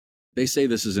they say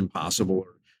this is impossible,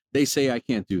 or they say I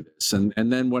can't do this. And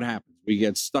then what happens? We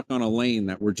get stuck on a lane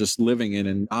that we're just living in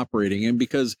and operating in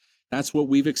because that's what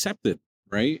we've accepted.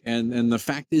 Right. And the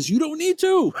fact is, you don't need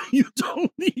to. You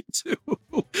don't need to.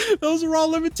 Those are all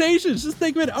limitations. Just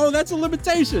think of it. Oh, that's a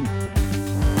limitation.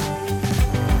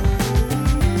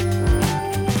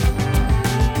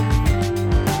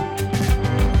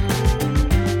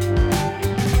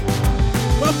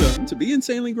 Welcome to Be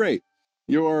Insanely Great.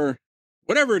 Your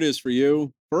whatever it is for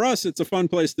you. For us, it's a fun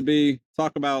place to be.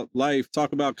 Talk about life,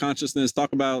 talk about consciousness,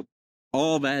 talk about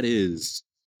all that is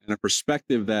in a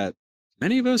perspective that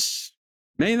many of us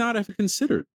may not have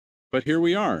considered. But here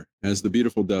we are as the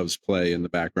beautiful doves play in the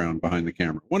background behind the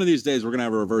camera. One of these days, we're going to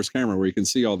have a reverse camera where you can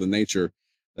see all the nature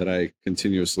that I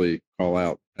continuously call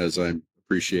out as I'm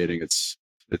appreciating its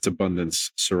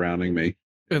abundance surrounding me.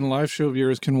 And live show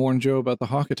viewers can warn Joe about the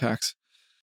hawk attacks.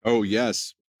 Oh,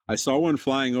 yes. I saw one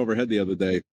flying overhead the other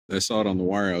day. I saw it on the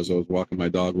wire as I was walking my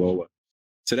dog, Lola.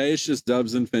 Today, it's just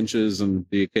doves and finches and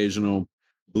the occasional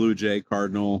blue jay,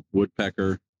 cardinal,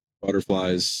 woodpecker,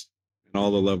 butterflies, and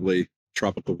all the lovely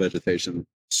tropical vegetation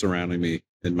surrounding me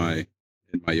in my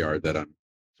yard that I'm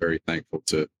very thankful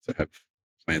to have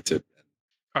planted.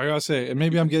 I gotta say, and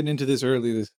maybe I'm getting into this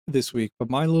early this week, but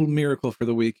my little miracle for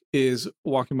the week is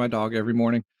walking my dog every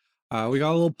morning. We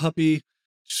got a little puppy.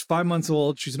 She's 5 months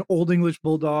old. She's an old English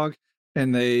bulldog,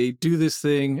 and they do this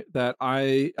thing that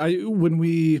I when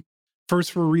we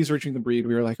first were researching the breed,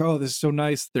 we were like, oh, this is so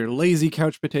nice. They're lazy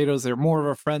couch potatoes. They're more of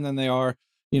a friend than they are,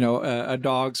 a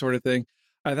dog sort of thing.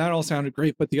 That all sounded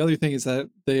great. But the other thing is that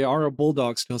they are a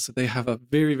bulldog still. So they have a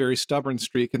very, very stubborn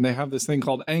streak. And they have this thing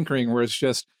called anchoring, where it's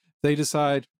just, they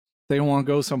decide they don't want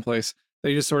to go someplace.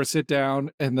 They just sort of sit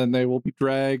down and then they will be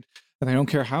dragged. And they don't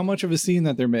care how much of a scene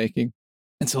that they're making.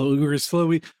 And so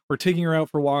we're taking her out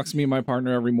for walks, me and my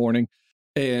partner, every morning.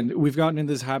 And we've gotten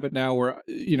into this habit now where,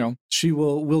 she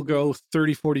will go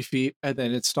 30, 40 feet and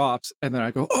then it stops. And then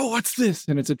I go, oh, what's this?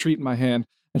 And it's a treat in my hand.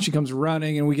 And she comes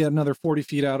running and we get another 40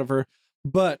 feet out of her.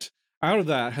 But out of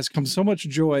that has come so much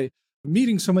joy,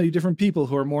 meeting so many different people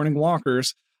who are morning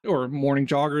walkers or morning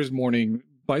joggers, morning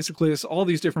bicyclists, all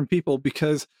these different people,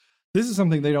 because this is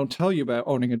something they don't tell you about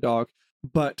owning a dog.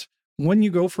 But when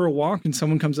you go for a walk and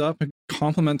someone comes up and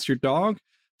compliments your dog,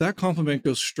 that compliment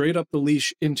goes straight up the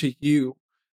leash into you.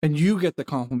 And you get the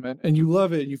compliment and you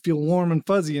love it. You feel warm and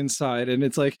fuzzy inside. And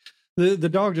it's like the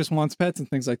dog just wants pets and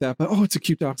things like that. But, oh, it's a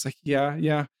cute dog. It's like, yeah,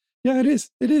 it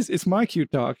is. It's my cute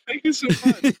dog. Thank you so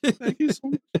much. Thank you so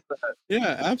much for that.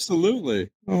 Yeah, absolutely.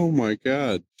 Oh, my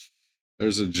God.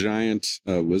 There's a giant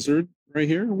lizard right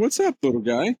here. What's up, little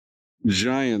guy?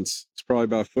 Giants. It's probably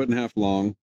about 1.5 feet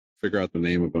long. Figure out the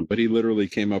name of him. But he literally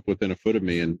came up within a foot of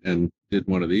me and did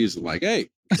one of these and like,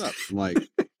 hey, what's up? I'm like...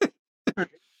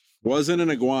 Wasn't an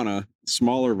iguana,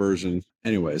 smaller version.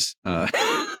 Anyways,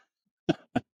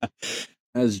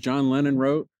 as John Lennon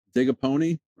wrote, dig a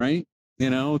pony, right?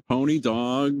 Pony,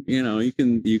 dog, you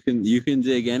can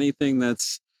dig anything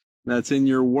that's in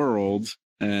your world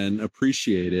and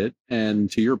appreciate it. And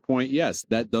to your point, yes,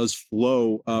 that does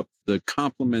flow up the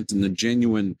compliment and the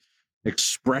genuine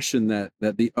expression that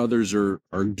the others are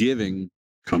giving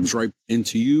comes right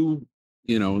into you,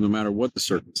 no matter what the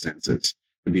circumstances.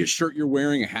 It could be a shirt you're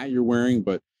wearing, a hat you're wearing,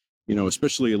 but,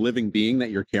 especially a living being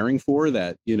that you're caring for,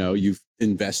 that, you've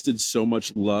invested so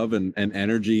much love and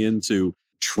energy into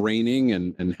training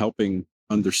and helping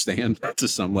understand to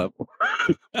some level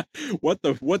what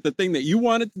the thing that you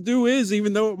want it to do is,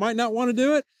 even though it might not want to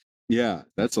do it. Yeah,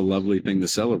 that's a lovely thing to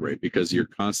celebrate because you're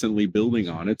constantly building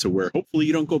on it to where hopefully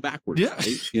you don't go backwards. Yeah.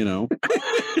 Right?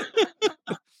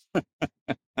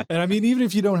 And I mean, even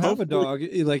if you don't have a dog,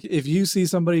 like if you see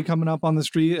somebody coming up on the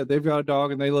street, they've got a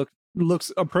dog and they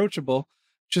looks approachable,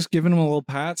 just giving them a little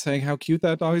pat, saying how cute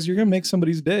that dog is, you're going to make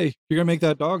somebody's day. You're going to make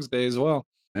that dog's day as well.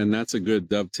 And that's a good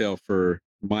dovetail for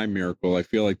my miracle. I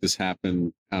feel like this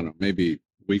happened, I don't know, maybe a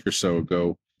week or so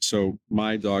ago. So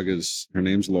my dog her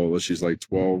name's Lola. She's like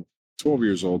 12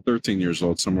 years old, 13 years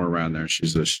old, somewhere around there.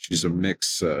 She's a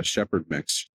mix, shepherd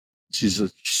mix. She's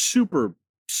a super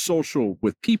social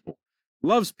with people.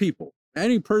 Loves people.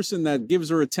 Any person that gives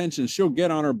her attention, she'll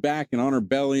get on her back and on her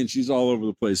belly, and she's all over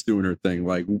the place doing her thing,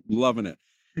 like loving it.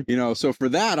 So for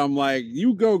that, I'm like,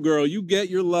 you go, girl, you get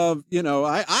your love.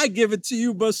 I give it to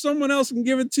you, but someone else can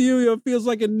give it to you. It feels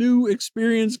like a new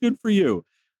experience. Good for you.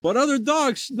 But other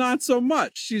dogs, not so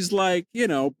much. She's like,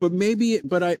 but maybe,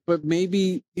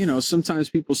 sometimes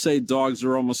people say dogs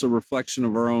are almost a reflection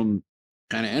of our own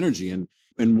kind of energy.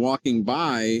 And walking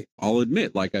by, I'll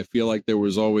admit, like, I feel like there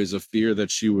was always a fear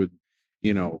that she would,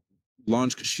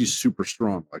 lunge because she's super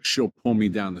strong. Like she'll pull me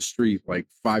down the street. Like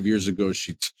 5 years ago,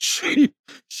 she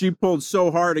pulled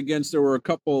so hard against. There were a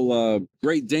couple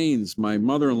Great Danes. My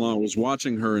mother-in-law was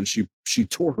watching her, and she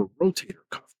tore her rotator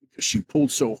cuff because she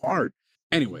pulled so hard.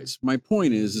 Anyways, my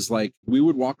point is like we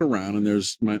would walk around, and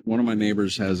there's one of my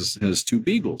neighbors has two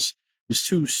beagles. There's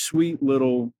two sweet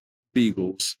little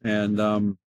beagles,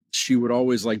 and she would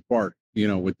always like bark,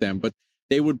 with them, but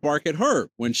they would bark at her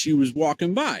when she was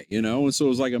walking by, and so it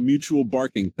was like a mutual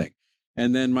barking thing.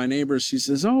 And then my neighbor, she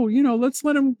says, "Oh, let's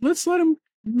let him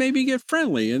maybe get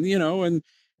friendly," and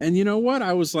and you know what?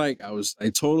 I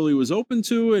totally was open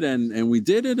to it, and we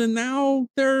did it, and now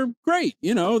they're great.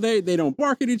 They don't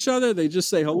bark at each other; they just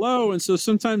say hello. And so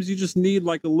sometimes you just need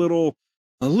like a little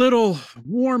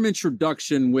warm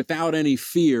introduction without any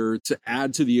fear to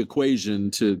add to the equation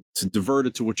to divert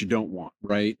it to what you don't want,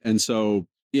 right? And so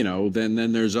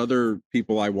then there's other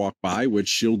people I walk by, which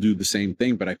she'll do the same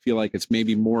thing, but I feel like it's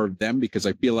maybe more of them because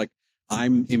I feel like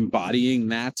I'm embodying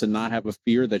that to not have a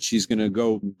fear that she's gonna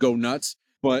go nuts.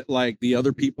 But like the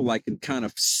other people, I can kind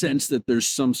of sense that there's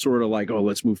some sort of like, oh,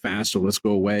 let's move fast or let's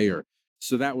go away. Or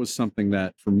so that was something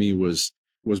that for me was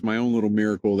my own little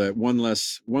miracle, that one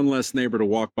less neighbor to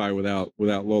walk by without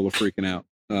Lola freaking out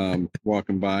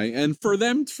walking by. And for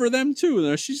them too.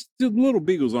 The little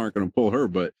beagles aren't going to pull her,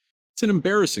 but it's an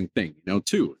embarrassing thing,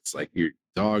 too. It's like your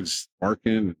dog's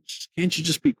barking. Can't you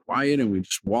just be quiet and we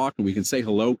just walk and we can say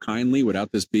hello kindly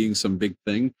without this being some big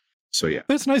thing? So yeah,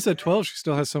 that's nice. At 12, she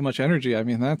still has so much energy. I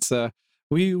mean, that's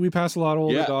we pass a lot of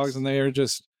older dogs, and they are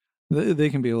just they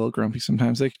can be a little grumpy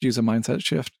sometimes. They could use a mindset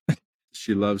shift.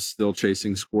 She loves still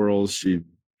chasing squirrels. She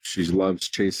loves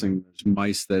chasing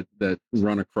mice that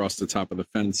run across the top of the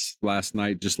fence.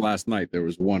 Just last night there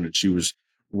was one, and she was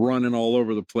running all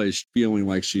over the place, feeling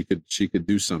like she could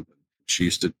do something. She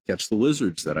used to catch the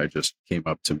lizards that I just came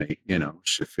up to me.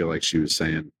 She feel like she was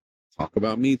saying, "Talk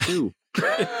about me too."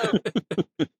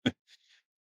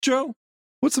 Joe,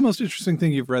 what's the most interesting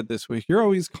thing you've read this week? You're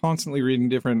always constantly reading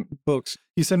different books.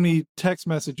 You send me text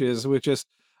messages with just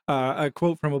a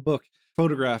quote from a book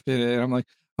photographed in it, and I'm like,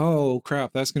 oh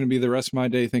crap, that's going to be the rest of my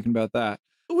day thinking about that.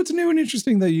 What's new and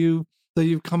interesting that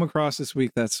you've come across this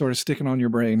week that's sort of sticking on your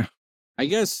brain? I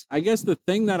guess the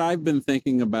thing that I've been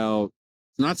thinking about,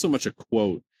 not so much a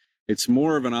quote, it's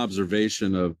more of an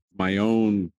observation of my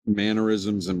own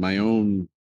mannerisms and my own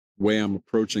way I'm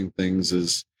approaching things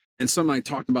is, and something I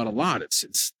talked about a lot.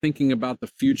 It's thinking about the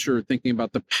future, thinking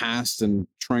about the past, and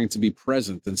trying to be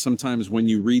present. And sometimes when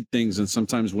you read things, and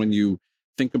sometimes when you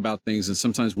think about things, and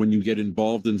sometimes when you get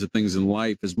involved into things in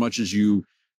life, as much as you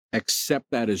accept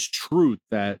that as truth,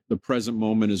 that the present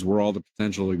moment is where all the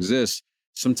potential exists,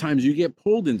 sometimes you get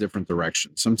pulled in different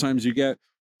directions. Sometimes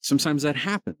that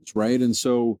happens, right? And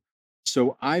so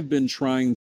I've been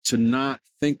trying to not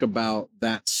think about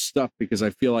that stuff because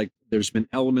I feel like there's been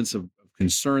elements of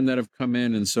concern that have come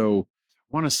in. And so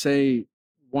I want to say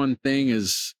one thing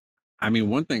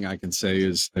I can say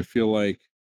is I feel like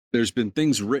there's been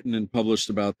things written and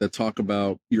published about that talk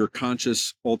about your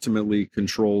conscious ultimately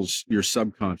controls your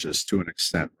subconscious to an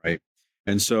extent, right?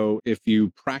 And so if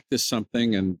you practice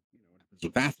something, and it happens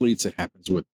with athletes, it happens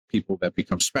with people that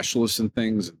become specialists in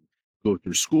things and go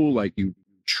through school, like you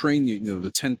train,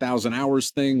 the 10,000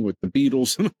 hours thing with the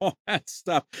Beatles and all that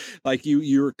stuff. Like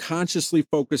you're consciously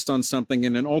focused on something,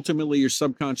 and then ultimately your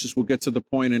subconscious will get to the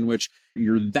point in which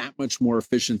you're that much more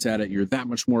efficient at it. You're that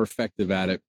much more effective at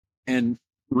it. And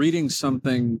reading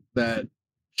something that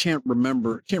can't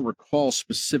recall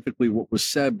specifically what was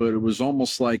said, but it was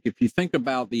almost like if you think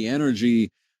about the energy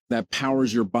that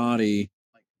powers your body,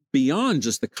 like beyond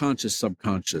just the conscious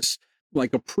subconscious,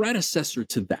 like a predecessor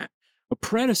to that. A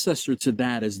predecessor to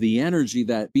that is the energy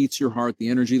that beats your heart, the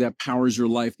energy that powers your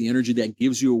life, the energy that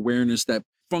gives you awareness, that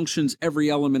functions every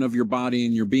element of your body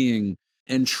and your being,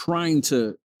 and trying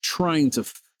to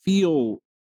feel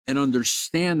and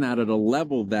understand that at a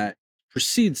level that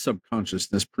precedes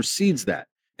subconsciousness, precedes that,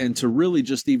 and to really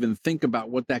just even think about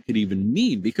what that could even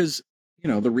mean. Because,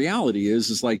 the reality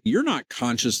is like you're not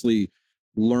consciously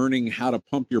learning how to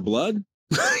pump your blood.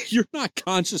 You're not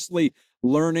consciously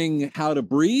learning how to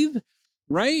breathe.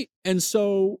 Right. And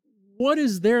so what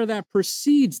is there that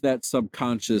precedes that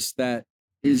subconscious that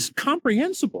is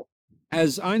comprehensible?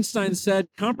 As Einstein said,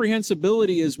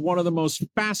 comprehensibility is one of the most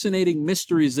fascinating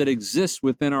mysteries that exists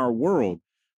within our world.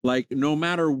 Like no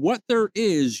matter what there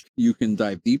is, you can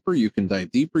dive deeper, you can dive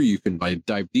deeper, you can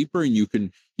dive deeper, and you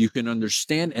can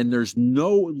understand. And there's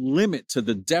no limit to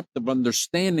the depth of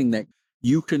understanding that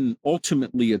you can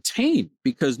ultimately attain,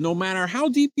 because no matter how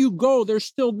deep you go, there's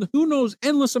still, who knows,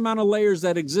 endless amount of layers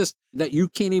that exist that you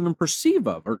can't even perceive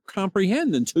of or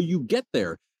comprehend until you get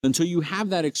there. until you have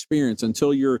that experience,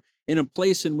 until you're in a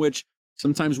place in which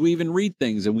sometimes we even read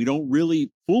things and we don't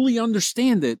really fully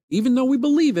understand it, even though we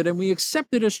believe it and we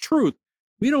accept it as truth.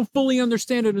 We don't fully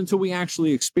understand it until we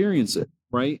actually experience it,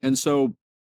 right? And so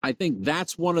I think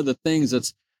that's one of the things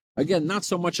that's, again, not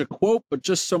so much a quote, but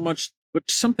just so much, but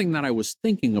something that I was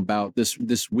thinking about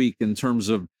this week in terms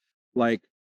of like,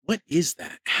 what is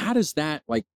that? How does that,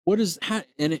 like, what is how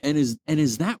and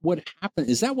is that what happened?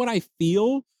 Is that what I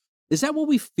feel? Is that what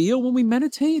we feel when we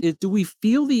meditate? Do we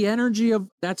feel the energy of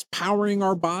that's powering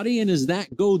our body? And does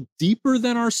that go deeper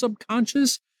than our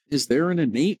subconscious? Is there an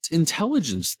innate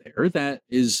intelligence there that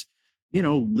is,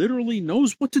 literally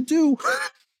knows what to do?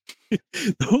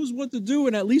 Knows what to do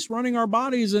and at least running our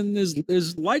bodies, and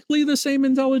is likely the same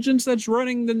intelligence that's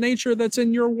running the nature that's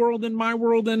in your world and my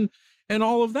world and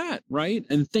all of that, right?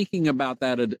 And thinking about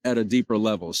that at a deeper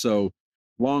level. So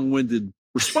long-winded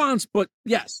response, but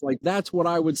yes, like that's what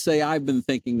I would say I've been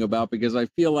thinking about, because I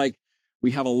feel like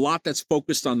we have a lot that's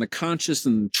focused on the conscious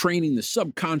and training the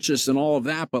subconscious and all of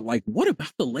that, but like, what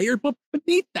about the layer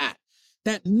beneath that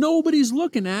nobody's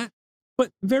looking at?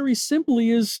 But very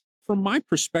simply is, from my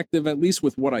perspective, at least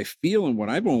with what I feel and what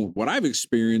I've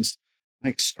experienced,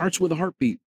 like starts with a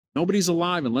heartbeat. Nobody's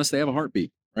alive unless they have a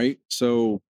heartbeat, right?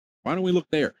 So why don't we look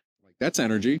there? Like that's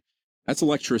energy, that's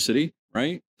electricity,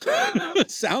 right?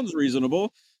 Sounds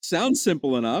reasonable, sounds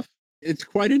simple enough. It's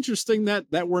quite interesting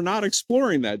that we're not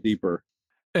exploring that deeper.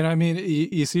 And I mean,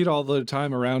 you see it all the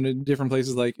time around in different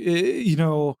places. Like,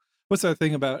 what's that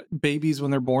thing about babies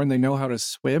when they're born? They know how to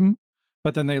swim,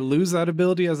 but then they lose that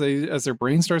ability as their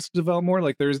brain starts to develop more.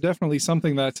 Like, there's definitely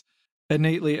something that's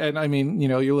innately. And I mean,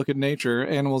 you look at nature,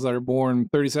 animals that are born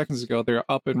 30 seconds ago, they're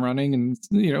up and running, and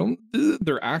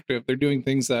they're active. They're doing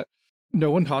things that no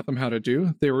one taught them how to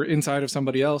do. They were inside of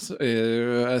somebody else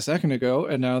a second ago,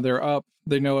 and now they're up.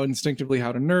 They know instinctively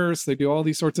how to nurse. They do all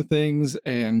these sorts of things.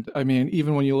 And I mean,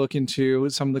 even when you look into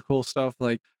some of the cool stuff,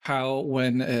 like how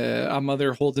when a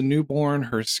mother holds a newborn,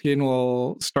 her skin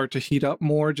will start to heat up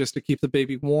more just to keep the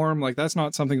baby warm. Like, that's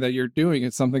not something that you're doing.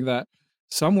 It's something that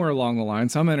somewhere along the line,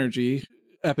 some energy,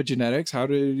 epigenetics,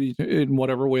 in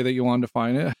whatever way that you want to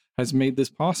define it, has made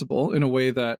this possible in a way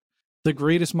that the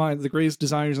greatest minds, the greatest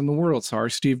designers in the world,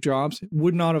 Steve Jobs,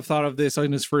 would not have thought of this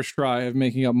on his first try of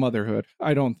making up motherhood.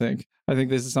 I don't think. I think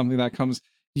this is something that comes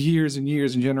years and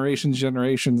years and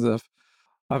generations of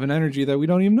an energy that we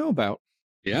don't even know about.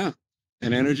 Yeah.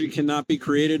 And energy cannot be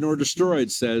created nor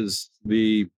destroyed, says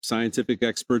the scientific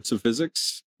experts of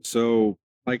physics. So,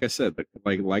 like I said,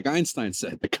 like Einstein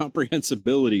said, the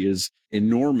comprehensibility is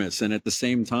enormous. And at the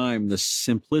same time, the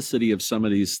simplicity of some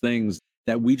of these things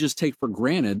that we just take for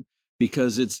granted,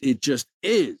 because it just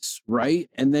is, right?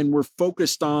 And then we're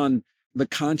focused on the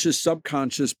conscious,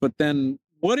 subconscious, but then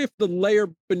what if the layer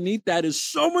beneath that is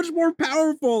so much more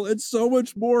powerful and so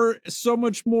much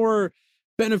more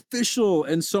beneficial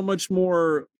and so much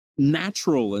more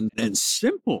natural and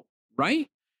simple, right?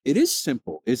 It is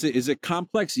simple. Is it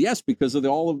complex? Yes, because of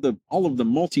all of the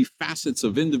multifacets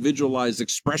of individualized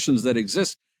expressions that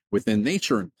exist within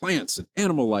nature and plants and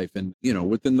animal life and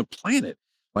within the planet,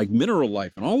 like mineral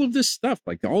life and all of this stuff,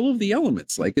 like all of the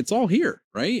elements, like it's all here,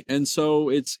 right? And so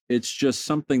it's just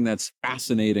something that's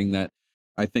fascinating that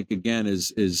I think, again,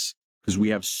 is because we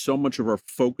have so much of our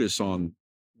focus on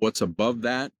what's above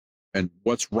that and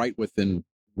what's right within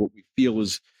what we feel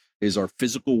is our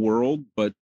physical world,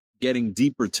 but getting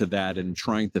deeper to that and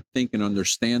trying to think and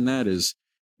understand that is,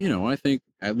 I think,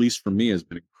 at least for me, has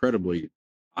been incredibly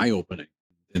eye-opening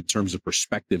in terms of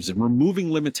perspectives and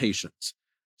removing limitations.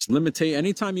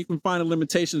 Anytime you can find a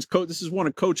limitations coach. This is one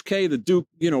of Coach K, the Duke,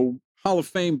 Hall of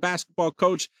Fame basketball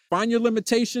coach. Find your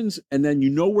limitations, and then you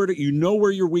know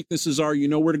where your weaknesses are. You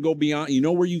know where to go beyond. You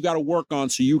know where you got to work on,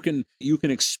 so you can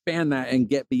expand that and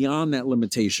get beyond that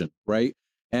limitation, right?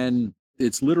 And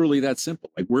it's literally that simple.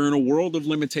 Like, we're in a world of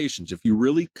limitations. If you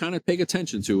really kind of pay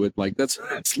attention to it, like that's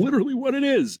literally what it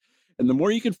is. And the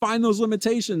more you can find those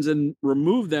limitations and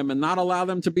remove them and not allow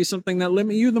them to be something that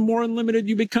limit you, the more unlimited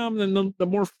you become, and the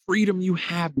more freedom you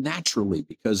have naturally.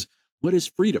 Because what is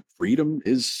freedom? Freedom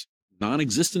is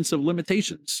non-existence of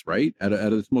limitations, right? At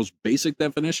its most basic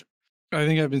definition. I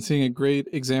think I've been seeing a great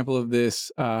example of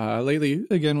this lately,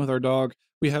 again, with our dog.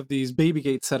 We have these baby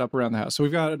gates set up around the house. So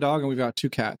we've got a dog and we've got 2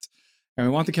 cats. And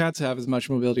we want the cats to have as much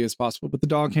mobility as possible, but the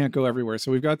dog can't go everywhere.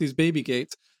 So we've got these baby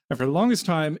gates. And for the longest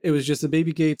time, it was just the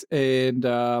baby gates, and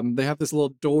they have this little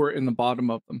door in the bottom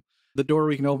of them. The door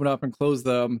we can open up and close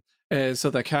them so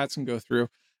that cats can go through.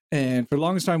 And for the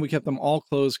longest time, we kept them all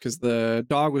closed because the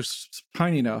dog was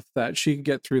tiny enough that she could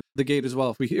get through the gate as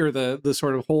well, or the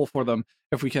sort of hole for them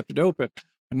if we kept it open.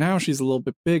 But now she's a little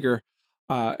bit bigger.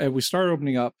 and we started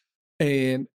opening up,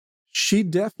 and she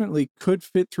definitely could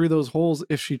fit through those holes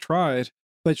if she tried,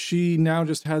 but she now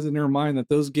just has in her mind that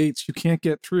those gates you can't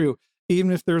get through,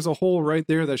 even if there's a hole right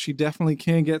there that she definitely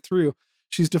can get through.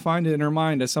 She's defined it in her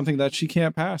mind as something that she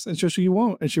can't pass, and so she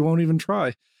won't, and she won't even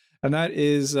try. And that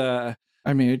is, I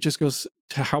mean, it just goes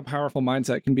to how powerful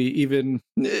mindset can be, even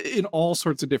in all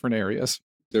sorts of different areas.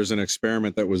 There's an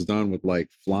experiment that was done with like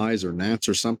flies or gnats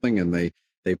or something, and they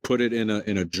put it in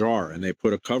a jar, and they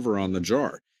put a cover on the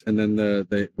jar, and then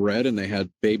they read, and they had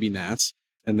baby gnats,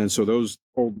 and then so those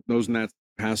gnats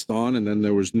passed on, and then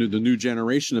there was the new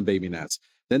generation of baby gnats.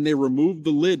 Then they removed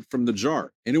the lid from the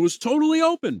jar, and it was totally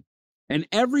open. And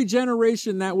every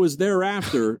generation that was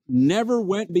thereafter never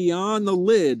went beyond the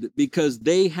lid because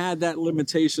they had that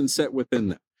limitation set within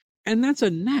them. And that's a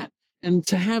gnat. And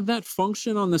to have that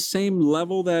function on the same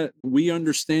level that we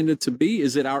understand it to be,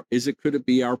 could it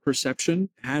be our perception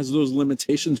has those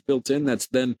limitations built in that's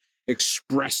then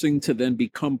expressing to then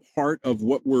become part of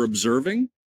what we're observing?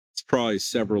 It's probably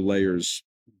several layers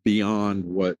beyond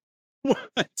what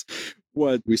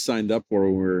we signed up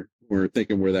for when we're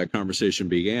thinking where that conversation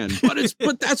began. But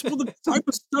that's the type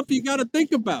of stuff you got to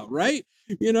think about, right?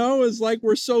 It's like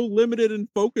we're so limited and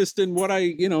focused in what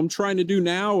I'm trying to do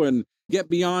now and get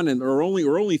beyond, and or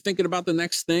only thinking about the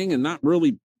next thing and not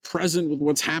really present with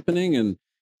what's happening. And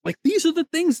like these are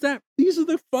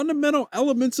the fundamental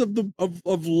elements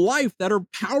of life that are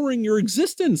powering your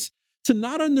existence. To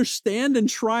not understand and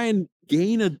try and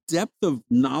gain a depth of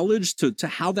knowledge to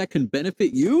how that can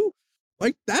benefit you,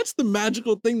 like that's the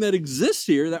magical thing that exists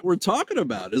here that we're talking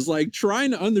about, is like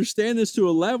trying to understand this to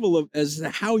a level of as to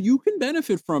how you can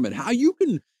benefit from it, how you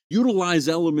can utilize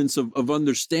elements of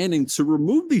understanding to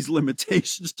remove these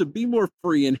limitations, to be more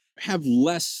free and have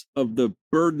less of the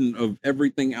burden of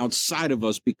everything outside of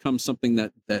us become something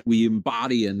that we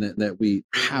embody and that we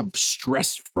have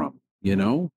stress from,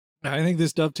 I think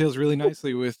this dovetails really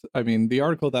nicely with, the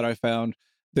article that I found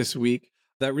this week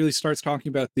that really starts talking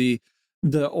about the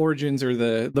origins or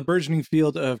the burgeoning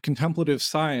field of contemplative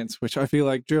science, which I feel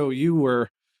like, Joe, you were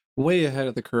way ahead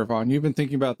of the curve on. You've been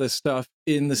thinking about this stuff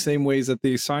in the same ways that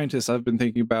these scientists have been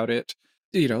thinking about it,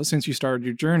 since you started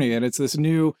your journey. And it's this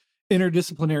new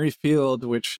interdisciplinary field,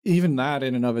 which even that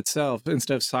in and of itself,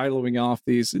 instead of siloing off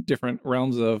these different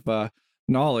realms of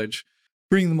knowledge,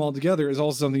 bringing them all together is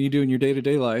also something you do in your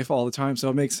day-to-day life all the time. So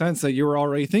it makes sense that you were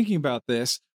already thinking about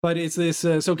this. But it's this,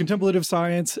 so contemplative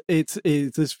science, it's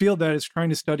this field that is trying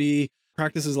to study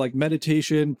practices like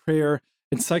meditation, prayer,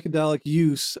 and psychedelic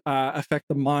use affect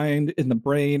the mind and the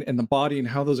brain and the body and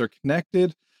how those are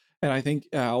connected. And I think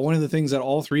one of the things that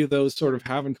all three of those sort of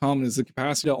have in common is the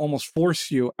capacity to almost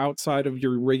force you outside of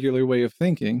your regular way of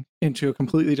thinking into a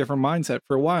completely different mindset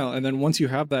for a while. And then once you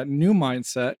have that new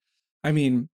mindset, I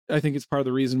think it's part of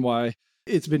the reason why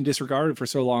it's been disregarded for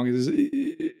so long is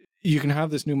you can have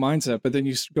this new mindset, but then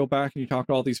you go back and you talk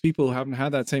to all these people who haven't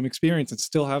had that same experience and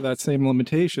still have that same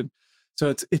limitation. So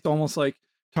it's almost like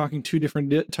talking two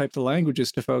different types of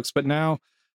languages to folks. But now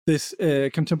this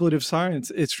contemplative science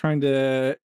is trying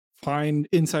to find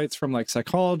insights from like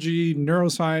psychology,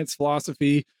 neuroscience,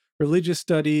 philosophy, religious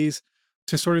studies,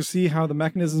 to sort of see how the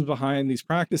mechanisms behind these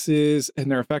practices and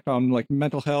their effect on like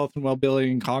mental health and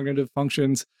well-being and cognitive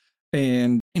functions.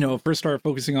 And, first started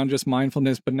focusing on just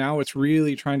mindfulness, but now it's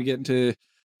really trying to get into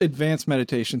advanced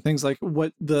meditation, things like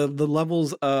what the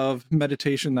levels of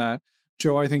meditation that,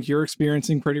 Joe, I think you're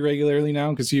experiencing pretty regularly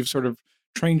now, because you've sort of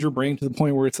trained your brain to the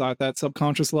point where it's at that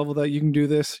subconscious level that you can do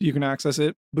this, you can access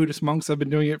it. Buddhist monks have been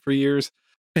doing it for years.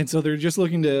 And so they're just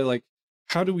looking to like,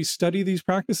 how do we study these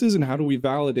practices and how do we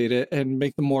validate it and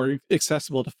make them more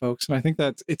accessible to folks? And I think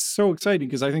it's so exciting,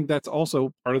 because I think that's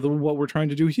also part of what we're trying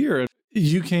to do here.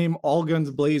 You came all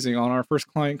guns blazing on our first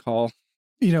client call,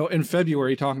 in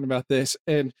February talking about this.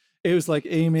 And it was like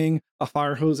aiming a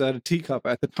fire hose at a teacup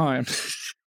at the time.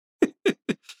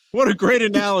 What a great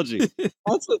analogy.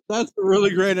 That's a really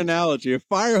great analogy. A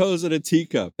fire hose at a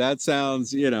teacup. That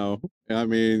sounds, even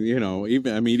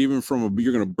from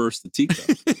you're going to burst the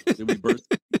teacup. Did we burst?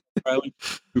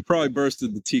 We probably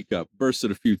bursted the teacup,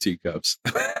 bursted a few teacups.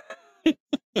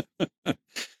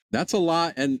 That's a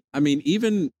lot. And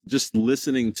even just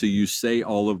listening to you say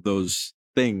all of those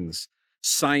things,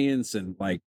 science and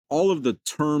like all of the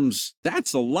terms,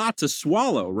 that's a lot to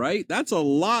swallow, right? That's a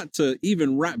lot to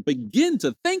even begin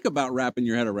to think about wrapping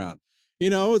your head around.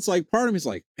 It's like part of me is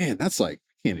like, man, that's like,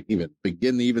 I can't even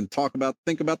begin to even think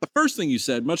about the first thing you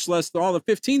said, much less all the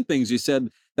 15 things you said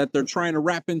that they're trying to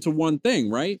wrap into one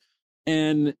thing, right?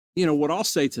 And, what I'll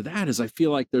say to that is I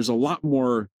feel like there's a lot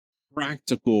more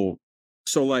practical.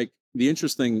 So like the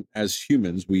interesting as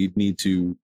humans, we need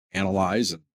to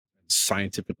analyze and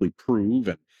scientifically prove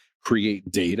and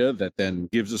create data that then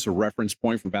gives us a reference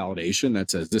point for validation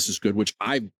that says this is good, which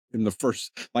I in the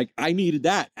first, like, I needed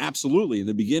that absolutely in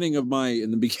the beginning of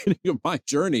my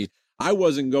journey. I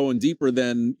wasn't going deeper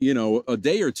than, a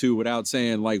day or two without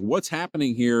saying, like, what's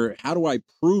happening here? How do I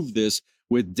prove this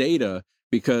with data?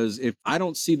 Because if I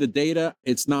don't see the data,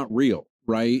 it's not real,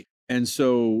 right? And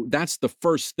so that's the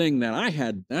first thing that I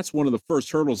had. That's one of the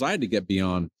first hurdles I had to get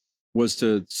beyond, was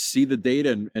to see the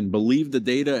data and believe the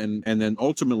data. And then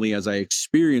ultimately, as I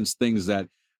experienced things that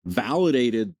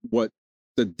validated what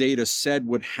the data said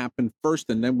would happen first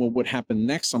and then what would happen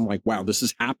next, I'm like, wow, this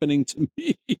is happening to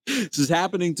me. This is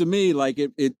happening to me. Like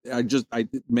it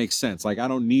makes sense. Like, I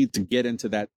don't need to get into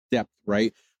that depth,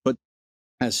 right? But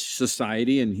as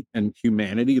society and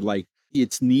humanity, like,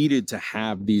 it's needed to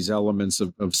have these elements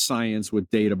of science with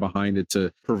data behind it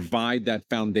to provide that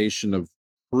foundation of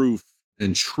proof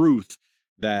and truth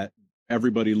that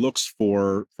everybody looks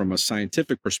for from a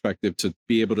scientific perspective, to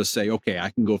be able to say, okay, I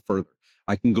can go further,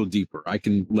 I can go deeper,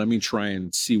 let me try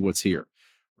and see what's here,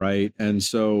 right? And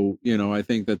so, I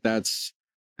think that's,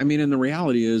 and the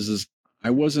reality is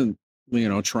I wasn't,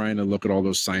 trying to look at all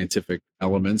those scientific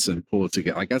elements and pull it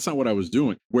together. Like, that's not what I was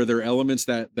doing. Were there elements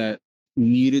that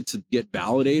needed to get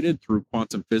validated through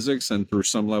quantum physics and through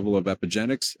some level of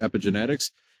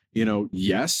epigenetics?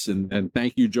 Yes. And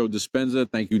thank you, Joe Dispenza.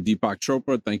 Thank you, Deepak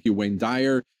Chopra. Thank you, Wayne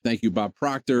Dyer. Thank you, Bob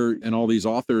Proctor, and all these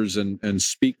authors and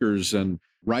speakers and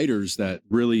writers that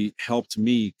really helped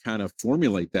me kind of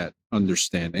formulate that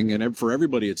understanding. And for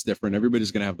everybody, it's different.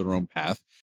 Everybody's going to have their own path.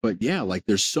 But yeah, like,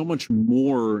 there's so much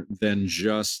more than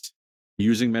just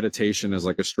using meditation as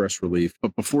like a stress relief.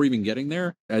 But before even getting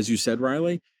there, as you said,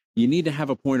 Riley, you need to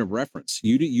have a point of reference.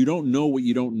 You don't know what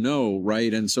you don't know,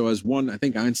 right? And so, as I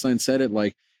think Einstein said it,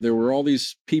 like, there were all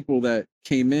these people that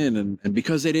came in and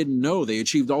because they didn't know, they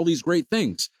achieved all these great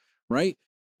things, right?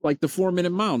 Like the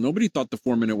 4-minute mile. Nobody thought the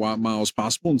 4-minute mile was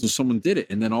possible until someone did it.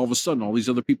 And then all of a sudden, all these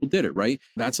other people did it, right?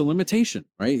 That's a limitation,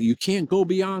 right? You can't go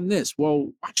beyond this.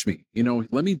 Well, watch me,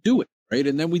 let me do it, right?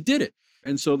 And then we did it.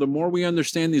 And so the more we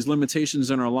understand these limitations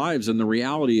in our lives, and the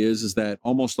reality is that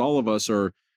almost all of us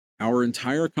our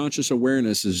entire conscious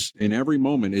awareness is, in every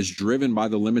moment, is driven by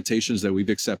the limitations that we've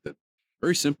accepted.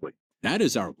 Very simply, that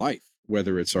is our life,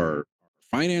 whether it's our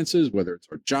finances, whether it's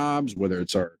our jobs, whether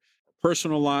it's our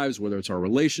personal lives, whether it's our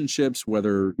relationships,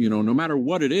 whether, no matter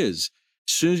what it is,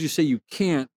 as soon as you say you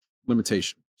can't,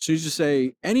 limitation. As soon as you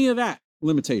say any of that,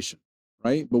 limitation,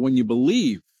 right? But when you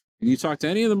believe, and you talk to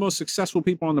any of the most successful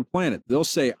people on the planet, they'll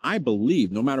say, I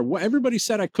believe, no matter what. Everybody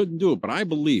said I couldn't do it, but I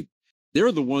believe.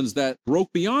 They're the ones that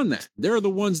broke beyond that. They're the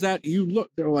ones that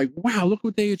they're like, wow, look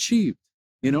what they achieved,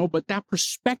 but that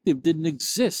perspective didn't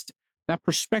exist. That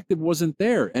perspective wasn't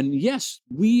there. And yes,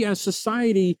 we as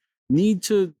society need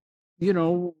to,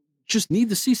 just need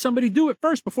to see somebody do it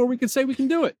first before we can say we can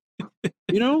do it.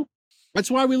 That's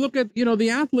why we look at, the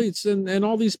athletes and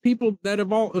all these people that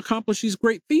have all accomplished these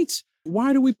great feats.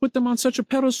 Why do we put them on such a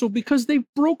pedestal? Because they've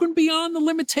broken beyond the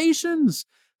limitations.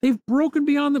 They've broken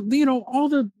beyond all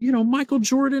the, Michael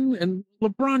Jordan and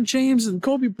LeBron James and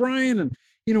Kobe Bryant and,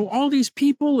 all these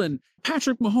people and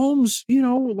Patrick Mahomes,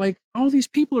 like, all these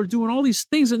people are doing all these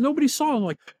things that nobody saw. I'm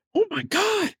like, oh my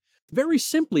God. Very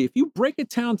simply, if you break it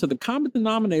down to the common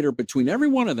denominator between every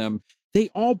one of them, they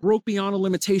all broke beyond a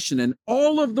limitation. And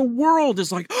all of the world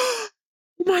is like, oh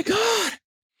my God.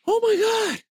 Oh my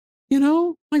God.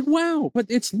 Like, wow. But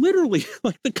it's literally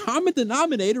like the common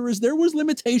denominator is there was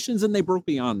limitations and they broke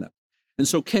beyond them. And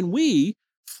so can we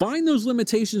find those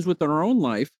limitations within our own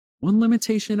life, one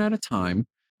limitation at a time,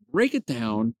 break it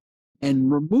down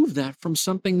and remove that from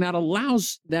something that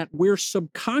allows that we're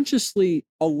subconsciously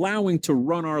allowing to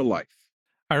run our life?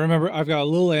 I remember I've got a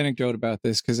little anecdote about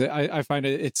this because I find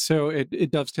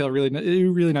it dovetails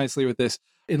really nicely with this.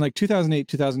 In like 2008,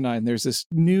 2009, there's this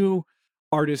new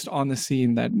artist on the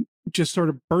scene that just sort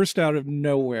of burst out of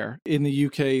nowhere in the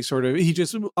UK. He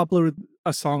just uploaded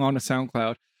a song on a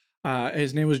SoundCloud.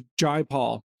 His name was Jai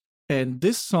Paul. And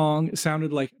this song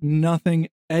sounded like nothing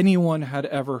anyone had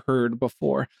ever heard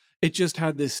before. It just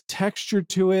had this texture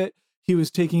to it. He was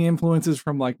taking influences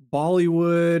from like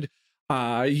Bollywood,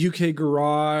 UK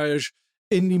garage,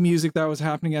 indie music that was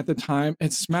happening at the time,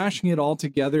 and smashing it all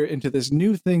together into this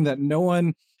new thing that no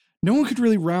one could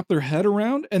really wrap their head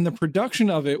around. And the production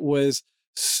of it was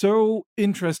so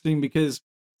interesting because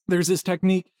there's this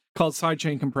technique called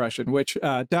sidechain compression, which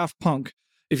Daft Punk,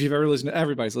 if you've ever listened to,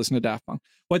 everybody's listened to Daft Punk.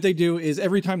 What they do is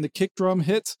every time the kick drum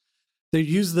hits, they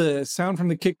use the sound from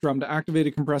the kick drum to activate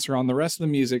a compressor on the rest of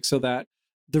the music so that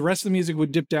the rest of the music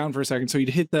would dip down for a second. So you'd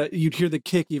hear the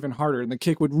kick even harder, and the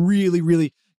kick would really,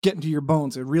 really get into your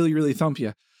bones and really, really thump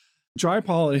you. Dry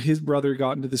Paul and his brother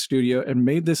got into the studio and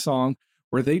made this song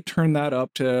where they turned that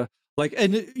up to like,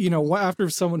 and after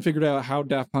someone figured out how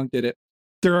Daft Punk did it,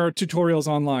 there are tutorials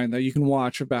online that you can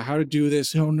watch about how to do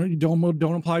this.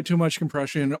 Don't apply too much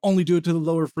compression. Only do it to the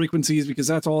lower frequencies because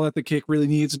that's all that the kick really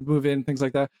needs to move in, things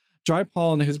like that. Dry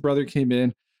Paul and his brother came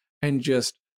in and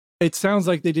just, it sounds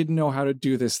like they didn't know how to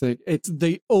do this thing.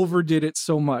 They overdid it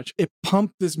so much. It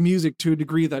pumped this music to a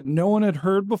degree that no one had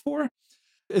heard before.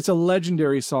 It's a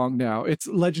legendary song now. It's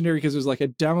legendary because it was like a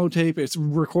demo tape. It's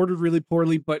recorded really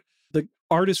poorly, but the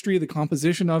artistry, the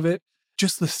composition of it,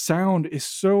 just the sound is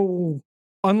so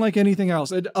unlike anything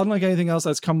else. Unlike anything else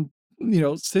that's come,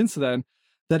 since then,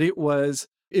 that it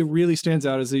really stands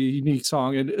out as a unique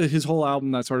song. And his whole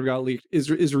album that sort of got leaked is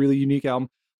a really unique album.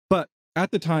 But at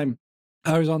the time,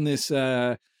 I was on this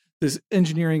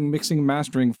engineering, mixing, and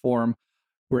mastering forum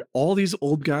where all these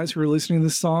old guys who were listening to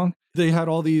this song, they had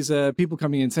all these people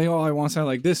coming in saying, "Oh, I want to sound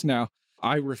like this now."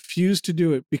 I refuse to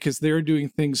do it because they're doing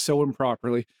things so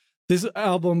improperly. This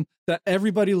album that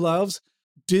everybody loves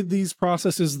did these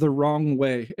processes the wrong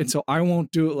way, and so I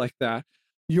won't do it like that.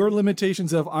 Your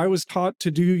limitations of I was taught to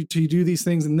do these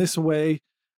things in this way,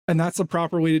 and that's the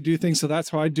proper way to do things, so that's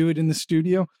how I do it in the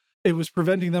studio. It was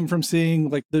preventing them from seeing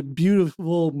like the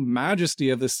beautiful majesty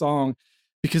of this song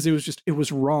because it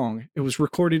was wrong. It was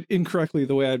recorded incorrectly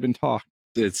the way I'd been taught.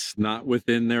 It's not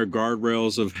within their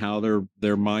guardrails of how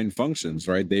their mind functions,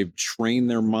 right? They've trained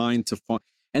their mind to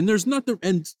and there's nothing,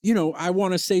 and I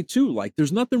want to say too, like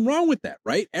there's nothing wrong with that,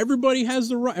 right? Everybody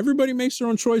has everybody makes their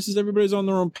own choices, everybody's on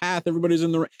their own path, everybody's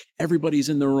in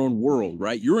their own world,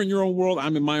 right? You're in your own world,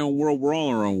 I'm in my own world, we're all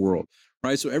in our own world,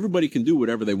 right? So everybody can do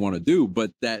whatever they want to do,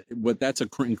 but that's an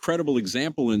incredible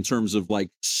example in terms of like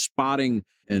spotting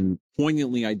and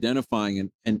poignantly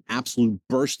identifying an absolute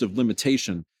burst of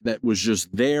limitation that was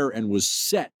just there and was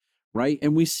set. Right.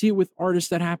 And we see it with artists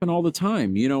that happen all the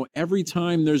time. Every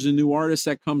time there's a new artist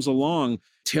that comes along,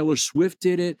 Taylor Swift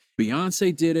did it,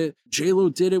 Beyonce did it, J-Lo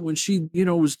did it when she,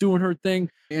 was doing her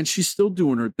thing, and she's still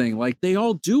doing her thing. Like they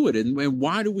all do it. And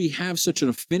why do we have such an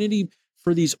affinity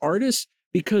for these artists?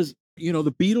 Because,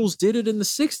 the Beatles did it in the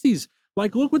 60s.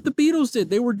 Like, look what the Beatles did.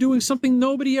 They were doing something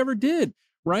nobody ever did.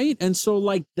 Right. And so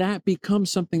like that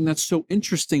becomes something that's so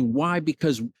interesting. Why?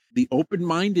 Because the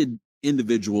open-minded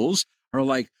individuals are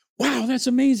like, wow, that's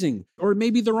amazing. Or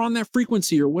maybe they're on that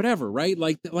frequency or whatever, right?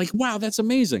 Like, wow, that's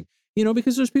amazing.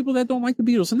 Because there's people that don't like the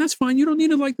Beatles, and that's fine. You don't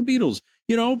need to like the Beatles,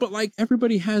 but like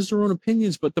everybody has their own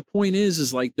opinions. But the point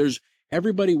is like there's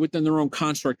everybody within their own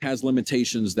construct has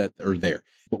limitations that are there.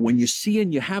 But when you see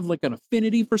and you have like an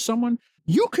affinity for someone,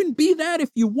 you can be that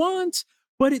if you want,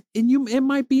 but it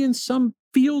might be in some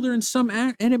field or in some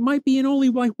act, and it might be in only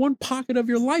like one pocket of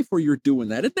your life where you're doing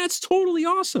that. And that's totally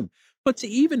awesome. But to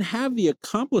even have the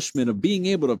accomplishment of being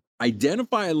able to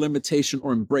identify a limitation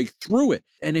or break through it.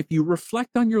 And if you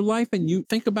reflect on your life and you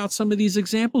think about some of these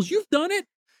examples, you've done it.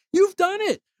 You've done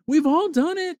it. We've all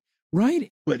done it,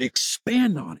 right? But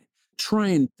expand on it. Try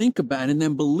and think about it and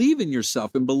then believe in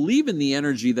yourself and believe in the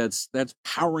energy that's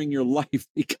powering your life,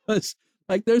 because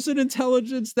like there's an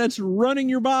intelligence that's running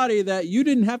your body that you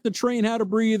didn't have to train how to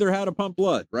breathe or how to pump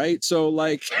blood, right? So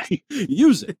like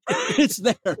use it. It's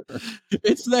there.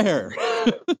 It's there.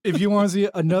 If you want to see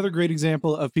another great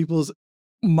example of people's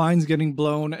minds getting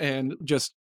blown and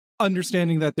just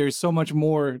understanding that there's so much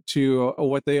more to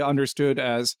what they understood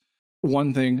as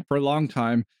one thing for a long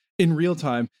time in real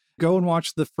time, go and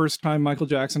watch the first time Michael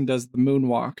Jackson does the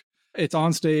moonwalk. It's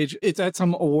on stage. It's at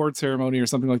some award ceremony or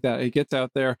something like that. He gets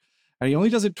out there. And he only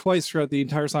does it twice throughout the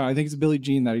entire song. I think it's Billie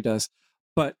Jean that he does.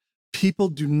 But people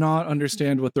do not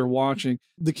understand what they're watching.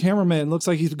 The cameraman looks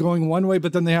like he's going one way,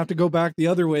 but then they have to go back the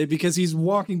other way because he's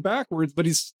walking backwards, but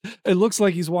it looks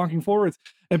like he's walking forwards.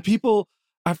 And people,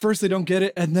 at first, they don't get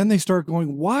it. And then they start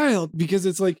going wild because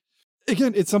it's like,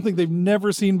 again, it's something they've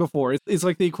never seen before. It's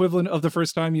like the equivalent of the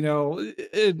first time,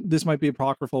 this might be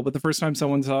apocryphal, but the first time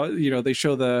someone saw, they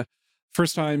show the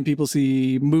first time people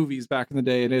see movies back in the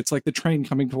day, and it's like the train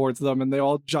coming towards them and they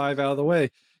all jive out of the way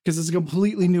because it's a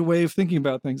completely new way of thinking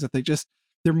about things that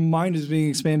their mind is being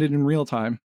expanded in real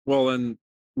time. Well, and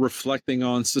reflecting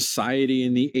on society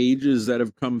and the ages that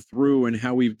have come through and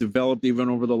how we've developed even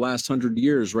over the last 100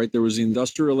 years, right? There was the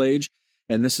industrial age,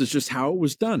 and this is just how it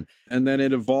was done. And then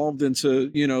it evolved into,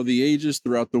 the ages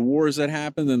throughout the wars that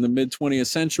happened in the mid 20th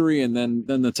century, and then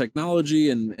the technology,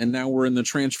 and now we're in the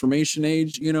transformation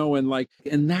age,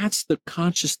 and that's the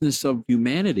consciousness of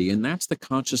humanity, and that's the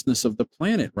consciousness of the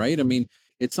planet, right? I mean,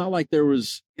 it's not like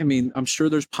I'm sure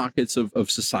there's pockets of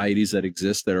societies that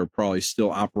exist that are probably still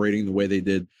operating the way they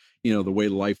did, the way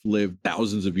life lived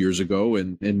thousands of years ago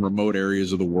in remote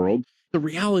areas of the world. the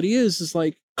reality is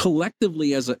like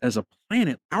collectively as a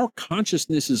planet, our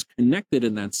consciousness is connected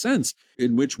in that sense,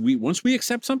 in which once we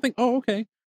accept something, oh, okay,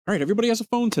 all right, everybody has a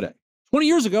phone today. 20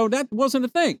 years ago, that wasn't a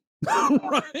thing,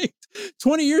 right?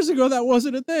 20 years ago, that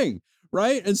wasn't a thing,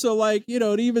 right? And so, like,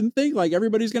 to even think like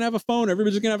everybody's gonna have a phone,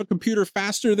 everybody's gonna have a computer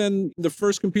faster than the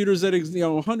first computers that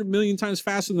 100 million times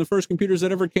faster than the first computers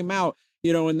that ever came out,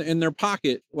 in their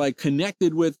pocket, like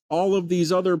connected with all of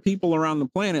these other people around the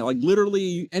planet, like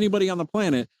literally anybody on the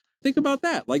planet. Think about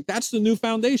that. Like, that's the new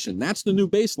foundation. That's the new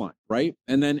baseline, right?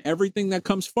 And then everything that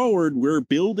comes forward, we're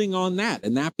building on that.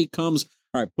 And that becomes,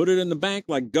 all right, put it in the bank,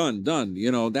 like done.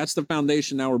 That's the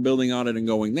foundation. Now we're building on it and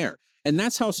going there. And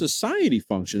that's how society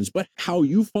functions. But how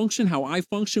you function, how I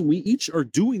function, we each are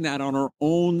doing that on our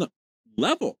own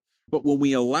level. But when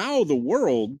we allow the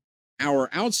world, our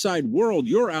outside world,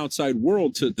 your outside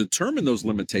world, to determine those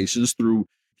limitations through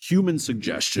human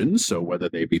suggestions, so whether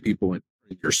they be people in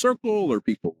your circle or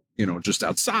people, just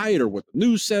outside, or what the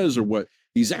news says or what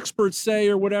these experts say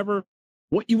or whatever,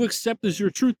 what you accept as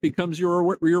your truth becomes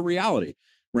your reality.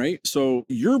 Right. So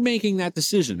you're making that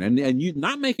decision, and you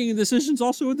not making a decision is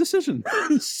also a decision.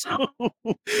 So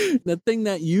the thing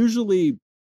that usually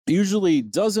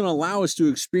doesn't allow us to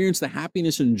experience the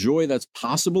happiness and joy that's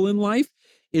possible in life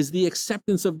is the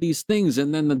acceptance of these things.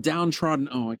 And then the downtrodden,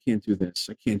 oh, I can't do this,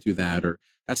 I can't do that, or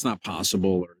that's not possible,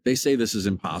 or they say this is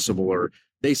impossible, or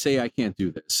they say I can't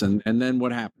do this. And then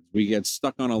what happens? We get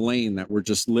stuck on a lane that we're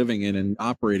just living in and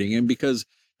operating in because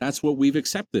that's what we've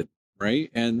accepted.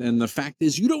 Right. And the fact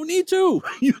is, you don't need to.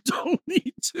 You don't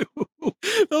need to.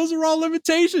 Those are all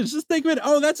limitations. Just think of it.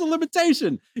 Oh, that's a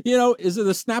limitation. Is it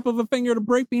a snap of a finger to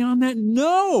break beyond that?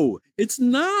 No, it's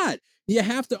not. You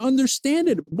have to understand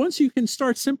it. Once you can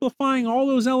start simplifying all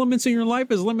those elements in your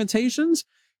life as limitations,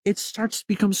 it starts to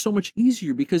become so much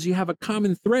easier because you have a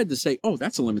common thread to say, oh,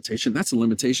 that's a limitation. That's a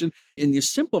limitation. And you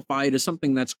simplify it as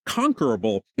something that's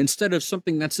conquerable instead of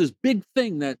something that's this big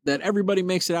thing that everybody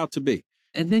makes it out to be.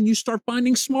 And then you start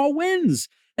finding small wins.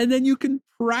 And then you can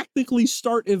practically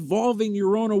start evolving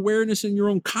your own awareness and your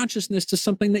own consciousness to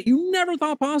something that you never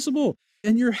thought possible.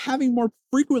 And you're having more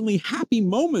frequently happy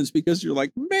moments because you're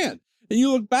like, man, and you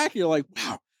look back, you're like,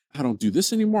 wow, I don't do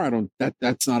this anymore.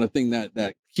 That's not a thing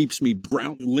that keeps me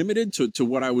limited to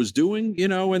what I was doing,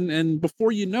 and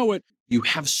before you know it, you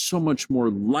have so much more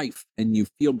life and you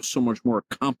feel so much more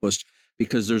accomplished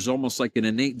because there's almost like an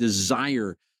innate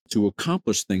desire to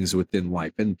accomplish things within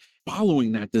life. And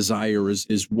following that desire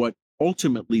is what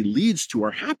ultimately leads to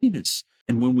our happiness.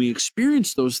 And when we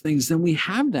experience those things, then we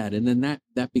have that. And then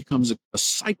that becomes a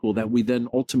cycle that we then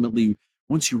ultimately,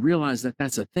 once you realize that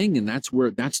that's a thing, and that's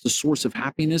the source of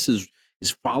happiness is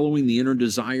following the inner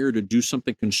desire to do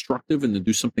something constructive and to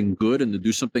do something good and to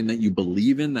do something that you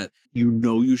believe in, that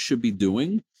you should be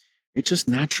doing. It just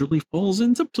naturally falls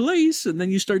into place. And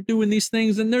then you start doing these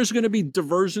things, and there's going to be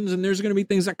diversions and there's going to be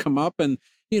things that come up, and,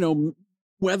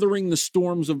 weathering the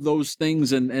storms of those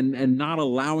things and not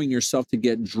allowing yourself to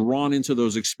get drawn into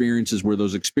those experiences where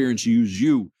those experiences use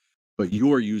you, but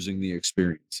you're using the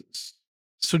experiences.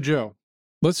 So, Joe,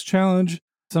 let's challenge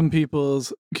some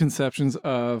people's conceptions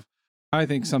of, I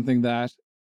think, something that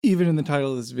even in the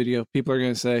title of this video, people are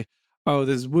going to say, oh,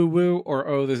 this is woo woo, or,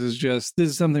 oh, this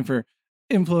is something for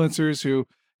influencers who,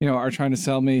 are trying to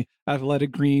sell me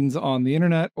athletic greens on the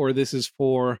internet, or this is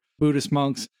for Buddhist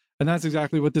monks. And that's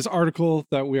exactly what this article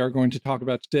that we are going to talk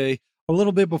about today, a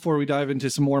little bit before we dive into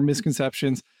some more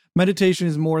misconceptions. Meditation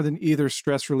is more than either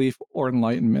stress relief or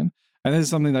enlightenment. And this is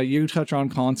something that you touch on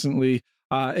constantly.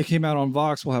 It came out on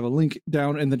Vox. We'll have a link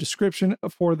down in the description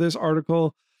for this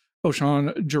article.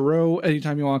 Oshan Giraud,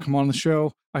 anytime you want to come on the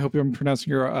show. I hope I'm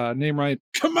pronouncing your name right.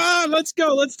 Come on, let's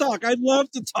go. Let's talk. I'd love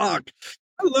to talk.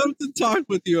 I love to talk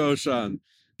with you, Oshan.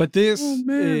 But this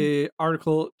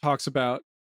article talks about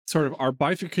sort of our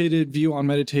bifurcated view on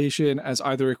meditation as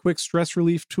either a quick stress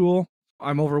relief tool.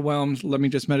 I'm overwhelmed. Let me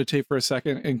just meditate for a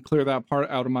second and clear that part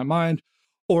out of my mind.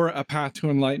 Or a path to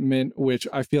enlightenment, which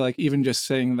I feel like even just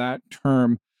saying that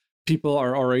term, people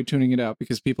are already tuning it out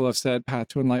because people have said path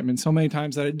to enlightenment so many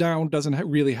times that it doesn't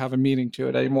really have a meaning to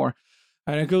it anymore.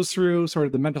 And it goes through sort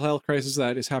of the mental health crisis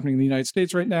that is happening in the United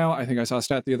States right now. I think I saw a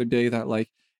stat the other day that like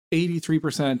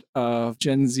 83% of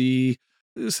Gen Z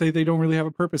say they don't really have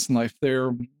a purpose in life.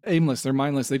 They're aimless, they're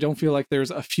mindless. They don't feel like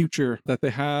there's a future that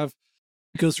they have.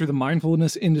 It goes through the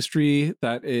mindfulness industry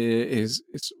that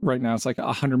it's right now, it's like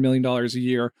 $100 million a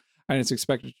year, and it's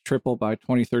expected to triple by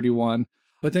 2031.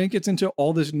 But then it gets into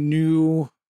all this new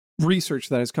research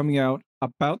that is coming out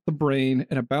about the brain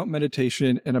and about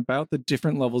meditation and about the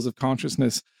different levels of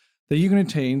consciousness that you can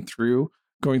attain through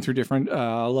going through different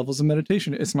levels of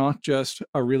meditation. It's not just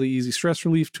a really easy stress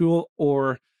relief tool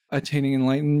or attaining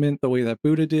enlightenment the way that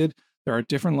Buddha did. There are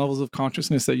different levels of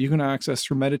consciousness that you can access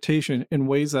through meditation in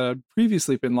ways that have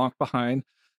previously been locked behind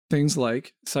things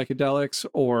like psychedelics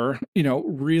or,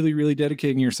 really, really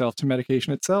dedicating yourself to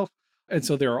medication itself. And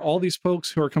so there are all these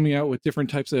folks who are coming out with different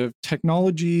types of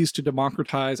technologies to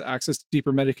democratize access to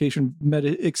deeper medication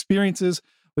experiences.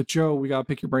 But Joe, we got to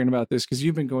pick your brain about this because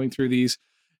you've been going through these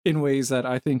in ways that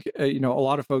I think, a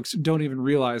lot of folks don't even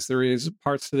realize there is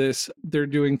parts to this. They're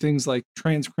doing things like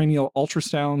transcranial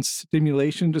ultrasound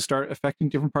stimulation to start affecting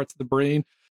different parts of the brain,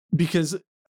 because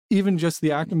even just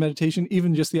the act of meditation,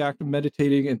 even just the act of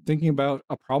meditating and thinking about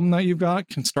a problem that you've got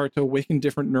can start to awaken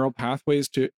different neural pathways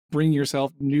to bring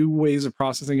yourself new ways of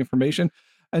processing information.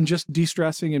 And just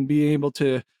de-stressing and being able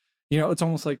to, it's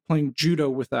almost like playing judo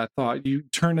with that thought. You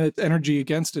turn its energy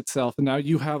against itself, and now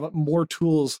you have more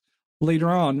tools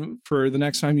later on for the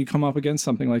next time you come up against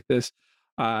something like this.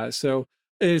 So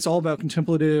it's all about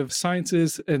contemplative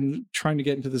sciences and trying to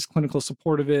get into this clinical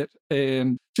support of it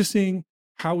and just seeing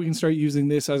how we can start using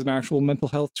this as an actual mental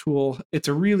health tool. It's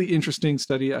a really interesting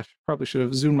study. I probably should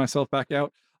have zoomed myself back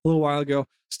out a little while ago.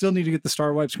 Still need to get the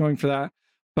star wipes going for that.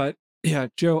 But yeah,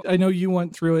 Joe, I know you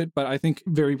went through it, but I think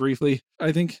very briefly,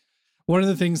 I think one of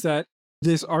the things that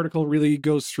this article really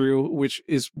goes through, which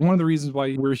is one of the reasons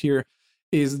why we're here,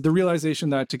 is the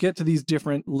realization that to get to these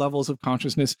different levels of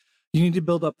consciousness, you need to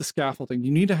build up the scaffolding.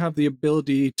 You need to have the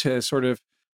ability to sort of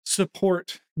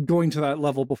support going to that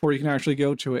level before you can actually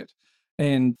go to it,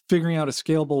 and figuring out a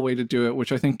scalable way to do it,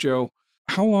 which I think, Joe,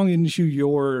 how long into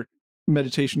your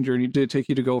meditation journey did it take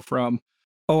you to go from,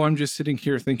 oh, I'm just sitting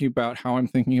here thinking about how I'm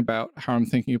thinking about how I'm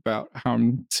thinking about how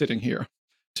I'm sitting here,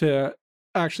 to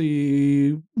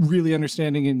actually really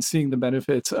understanding and seeing the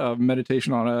benefits of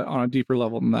meditation on a deeper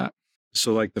level than that?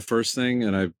 So like the first thing,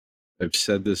 and I've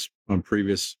said this on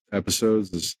previous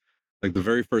episodes, is like the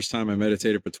very first time I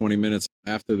meditated for 20 minutes,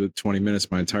 after the 20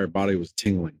 minutes, my entire body was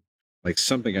tingling, like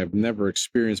something I've never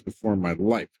experienced before in my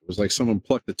life. It was like someone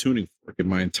plucked a tuning fork in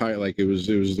my entire, like it was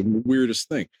the weirdest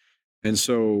thing. And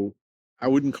so I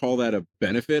wouldn't call that a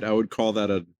benefit. I would call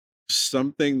that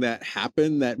something that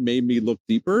happened that made me look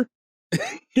deeper.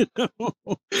 you know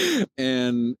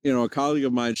and a colleague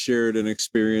of mine shared an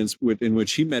experience in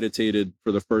which he meditated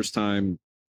for the first time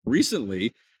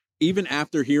recently. Even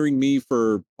after hearing me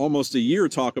for almost a year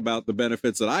talk about the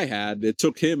benefits that I had, it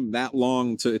took him that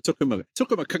long it took him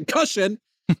a concussion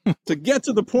to get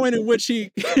to the point in which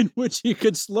he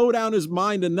could slow down his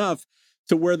mind enough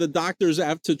to where the doctors,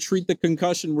 have to treat the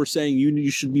concussion, were saying you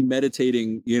should be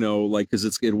meditating, because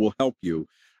it will help you.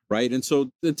 Right. And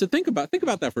so to think about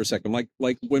that for a second,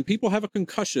 like when people have a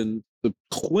concussion, the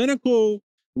clinical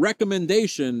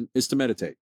recommendation is to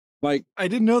meditate. Like, I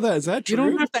didn't know that. Is that true?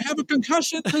 You don't have to have a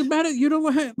concussion to meditate. You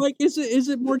don't have, is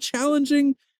it more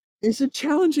challenging? Is it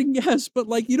challenging? Yes, but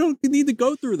you don't need to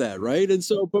go through that. Right. And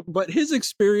so, but his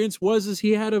experience is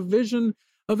he had a vision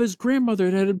of his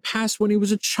grandmother that had passed when he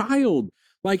was a child.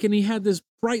 And he had this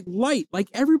bright light.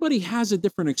 Everybody has a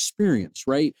different experience,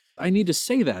 right? I need to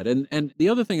say that. And the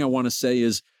other thing I want to say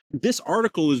is this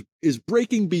article is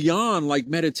breaking beyond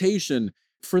meditation.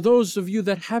 For those of you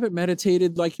that haven't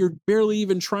meditated, you're barely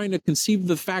even trying to conceive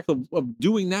the fact of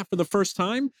doing that for the first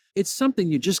time, it's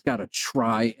something you just got to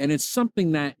try. And it's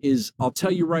something that is, I'll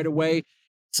tell you right away,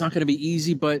 it's not going to be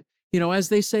easy, but as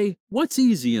they say, what's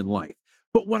easy in life?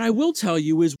 But what I will tell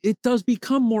you is it does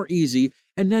become more easy.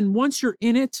 And then once you're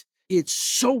in it, it's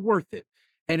so worth it.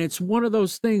 And it's one of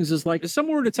those things is if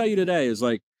someone were to tell you today is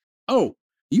oh,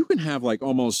 you can have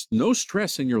almost no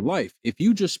stress in your life if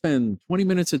you just spend 20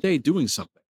 minutes a day doing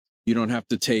something. You don't have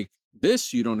to take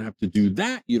this. You don't have to do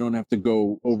that. You don't have to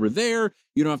go over there.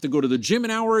 You don't have to go to the gym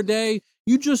an hour a day.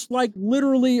 You just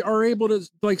literally are able to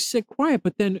sit quiet.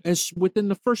 But then as within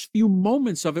the first few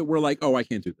moments of it, we're oh, I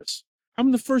can't do this.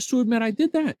 I'm the first to admit I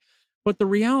did that. But the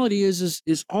reality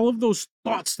is all of those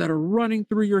thoughts that are running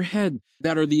through your head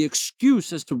that are the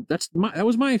excuse as to that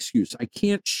was my excuse. I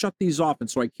can't shut these off, and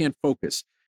so I can't focus.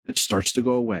 It starts to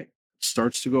go away. It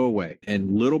starts to go away.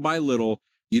 And little by little,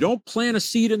 you don't plant a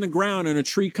seed in the ground and a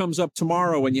tree comes up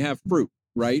tomorrow and you have fruit,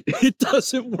 right? It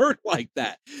doesn't work like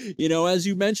that. As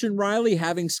you mentioned, Riley,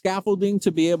 having scaffolding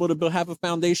to be able to have a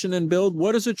foundation and build,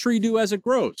 what does a tree do as it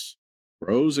grows?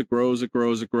 It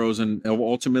grows, and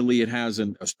ultimately it has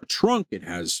a trunk, it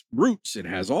has roots, it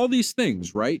has all these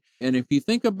things, right? And if you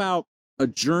think about a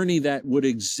journey that would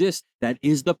exist, that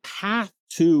is the path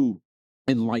to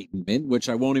enlightenment, which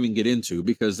I won't even get into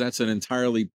because that's an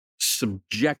entirely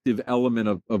subjective element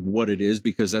of what it is,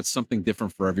 because that's something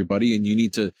different for everybody, and you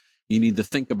need to You need to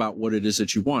think about what it is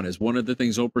that you want. As one of the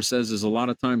things Oprah says is a lot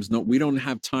of times, no, we don't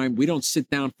have time. We don't sit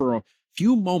down for a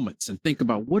few moments and think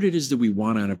about what it is that we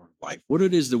want out of our life, what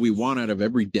it is that we want out of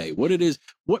every day,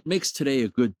 what makes today a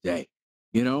good day,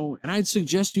 and I'd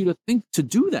suggest you to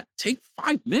do that. Take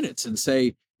 5 minutes and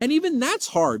say, and even that's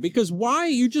hard because why?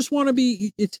 You just want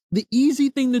to it's the easy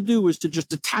thing to do is to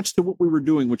just attach to what we were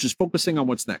doing, which is focusing on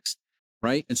what's next.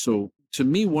 Right. And so to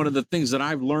me, one of the things that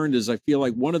I've learned is I feel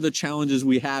like one of the challenges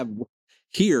we have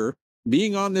here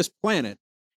being on this planet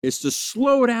is to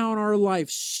slow down our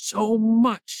life so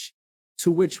much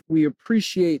to which we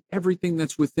appreciate everything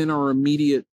that's within our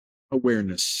immediate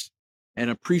awareness and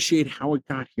appreciate how it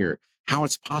got here, how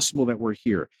it's possible that we're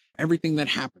here, everything that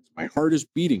happens. My heart is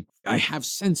beating. I have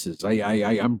senses.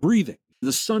 I'm breathing.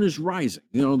 The sun is rising.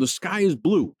 The sky is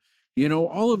blue.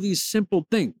 All of these simple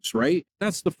things, right?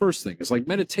 That's the first thing. It's like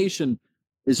meditation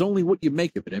is only what you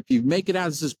make of it. If you make it out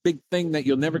as this big thing that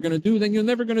you're never going to do, then you're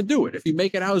never going to do it. If you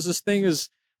make it out as this thing is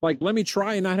like, let me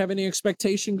try and not have any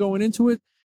expectation going into it,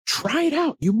 try it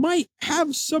out. You might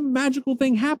have some magical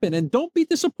thing happen, and don't be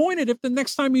disappointed if the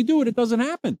next time you do it, it doesn't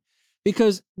happen.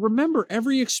 Because remember,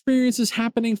 every experience is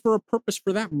happening for a purpose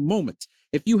for that moment.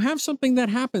 If you have something that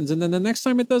happens and then the next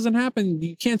time it doesn't happen,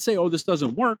 you can't say, oh, this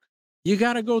doesn't work. You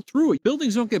got to go through it.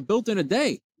 Buildings don't get built in a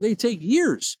day. They take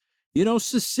years.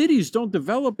 Cities don't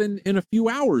develop in a few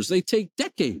hours. They take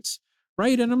decades,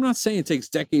 right? And I'm not saying it takes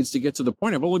decades to get to the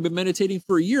point. I've only been meditating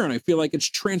for a year and I feel like it's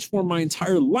transformed my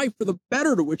entire life for the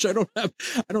better, to which I don't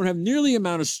have nearly the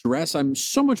amount of stress. I'm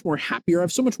so much more happier. I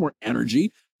have so much more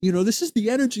energy. This is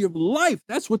the energy of life.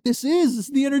 That's what this is.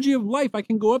 It's the energy of life. I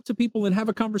can go up to people and have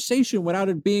a conversation without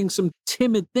it being some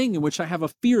timid thing in which I have a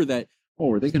fear that,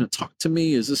 oh, are they going to talk to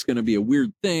me? Is this going to be a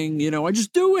weird thing? I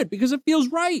just do it because it feels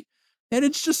right. And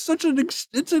it's just such an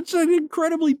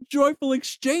incredibly joyful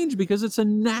exchange because it's a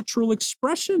natural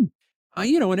expression,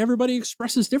 and everybody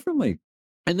expresses differently.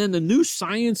 And then the new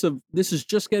science of this is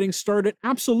just getting started.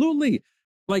 Absolutely.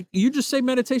 Like you just say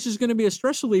meditation is going to be a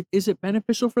stress relief. Is it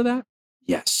beneficial for that?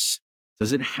 Yes.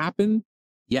 Does it happen?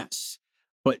 Yes.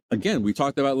 But again, we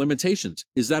talked about limitations.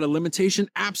 Is that a limitation?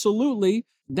 Absolutely.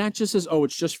 That just says, oh,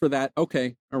 it's just for that.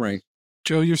 Okay. All right.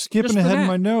 Joe, you're skipping ahead in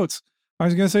my notes. I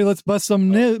was going to say, let's bust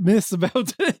some myths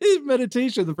about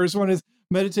meditation. The first one is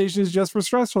meditation is just for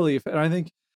stress relief. And I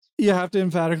think you have to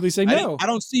emphatically say no. I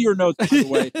don't see your notes, by the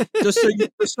way. just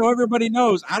so everybody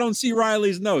knows, I don't see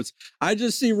Riley's notes. I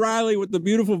just see Riley with the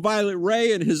beautiful violet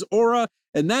ray and his aura,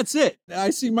 and that's it.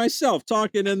 I see myself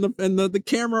talking in the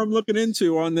camera I'm looking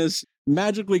into on this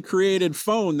magically created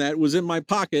phone that was in my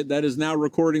pocket that is now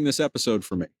recording this episode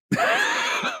for me.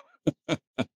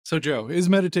 So, Joe, is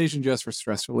meditation just for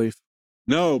stress relief?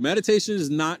 No, meditation is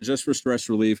not just for stress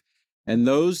relief. And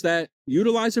those that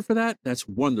utilize it for that, that's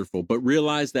wonderful. But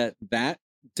realize that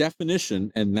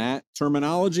definition and that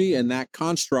terminology and that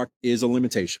construct is a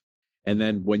limitation. And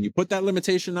then when you put that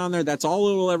limitation on there, that's all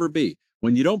it'll ever be.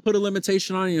 When you don't put a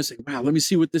limitation on it, you say, wow, let me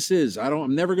see what this is.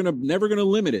 I'm never gonna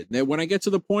limit it. Now, when I get to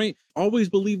the point, always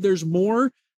believe there's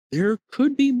more. There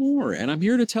could be more. And I'm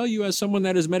here to tell you, as someone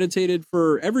that has meditated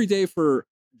for every day for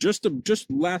just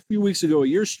last few weeks ago, a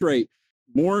year straight,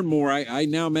 more and more, I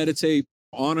now meditate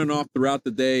on and off throughout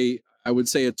the day. I would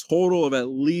say a total of at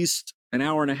least an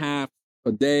hour and a half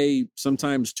a day,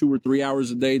 sometimes 2 or 3 hours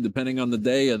a day, depending on the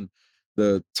day and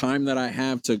the time that I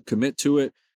have to commit to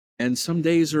it. And some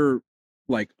days are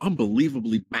like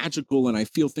unbelievably magical and I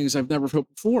feel things I've never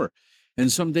felt before. And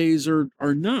some days are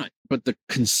not, but the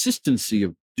consistency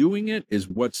of doing it is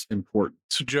what's important.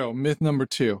 So, Joe, myth number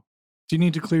 2, do you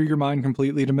need to clear your mind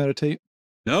completely to meditate?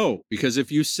 No, because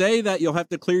if you say that you'll have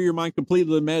to clear your mind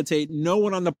completely to meditate, no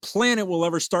one on the planet will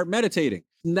ever start meditating.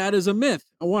 And that is a myth,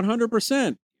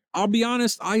 100%. I'll be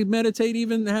honest, I meditate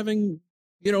even having,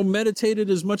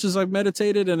 meditated as much as I've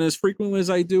meditated and as frequently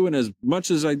as I do and as much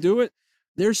as I do it.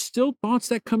 There's still thoughts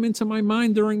that come into my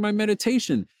mind during my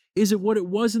meditation. Is it what it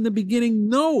was in the beginning?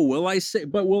 No. Will I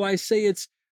say it's,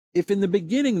 if in the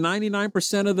beginning,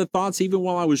 99% of the thoughts, even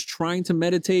while I was trying to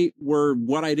meditate, were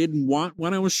what I didn't want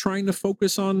when I was trying to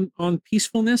focus on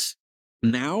peacefulness,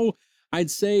 now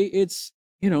I'd say it's,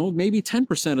 maybe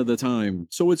 10% of the time.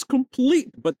 So it's complete,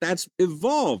 but that's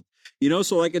evolved,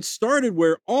 so like it started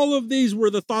where all of these were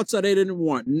the thoughts that I didn't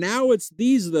want. Now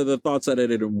these are the thoughts that I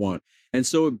didn't want. And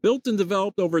so it built and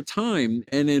developed over time.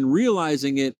 And in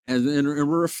realizing it as in a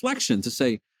reflection to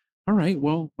say, all right,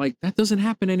 well, like that doesn't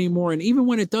happen anymore. And even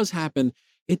when it does happen,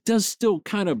 it does still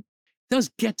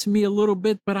does get to me a little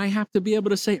bit, but I have to be able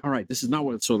to say, all right, this is not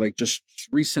what, so like just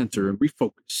recenter and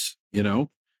refocus,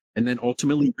 and then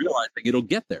ultimately realizing it'll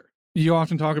get there. You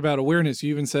often talk about awareness.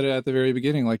 You even said it at the very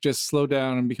beginning, like just slow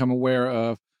down and become aware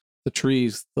of the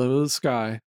trees, the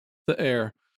sky, the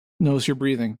air, knows you're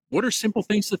breathing. What are simple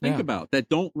things to think about that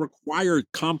don't require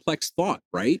complex thought,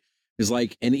 right? Is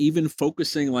like, and even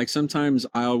focusing, like sometimes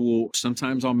I'll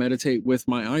meditate with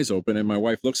my eyes open and my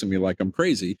wife looks at me like I'm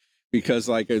crazy because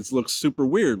like it looks super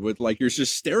weird with like you're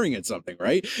just staring at something,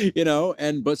 right?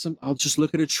 I'll just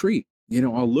look at a tree.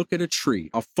 I'll look at a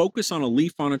tree. I'll focus on a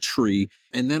leaf on a tree,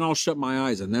 and then I'll shut my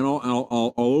eyes, and then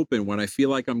I'll open when I feel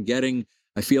like I'm getting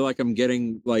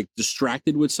like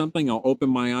distracted with something. I'll open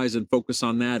my eyes and focus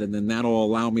on that, and then that'll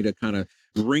allow me to kind of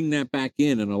bring that back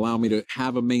in and allow me to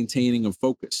have a maintaining of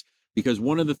focus. Because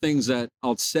one of the things that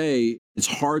I'll say, it's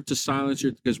hard to silence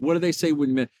your, because what do they say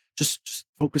when just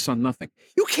focus on nothing?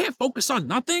 You can't focus on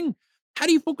nothing. How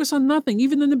do you focus on nothing?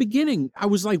 Even in the beginning, I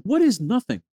was like, what is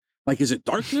nothing? Like, is it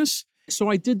darkness? So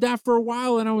I did that for a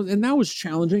while, and that was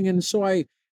challenging. And so I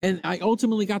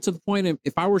ultimately got to the point of,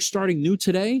 if I were starting new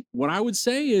today, what I would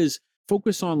say is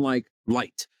focus on like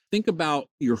light. Think about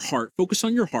your heart, focus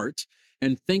on your heart,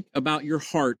 and think about your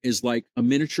heart is like a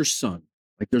miniature sun.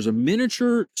 Like there's a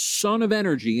miniature sun of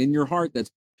energy in your heart that's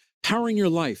powering your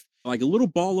life, like a little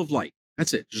ball of light.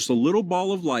 That's it. Just a little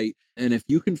ball of light. And if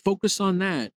you can focus on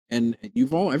that, and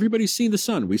everybody's seen the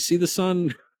sun. We see the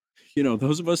sun,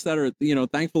 those of us that are,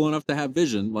 thankful enough to have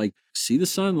vision, like see the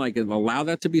sun, like, and allow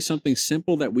that to be something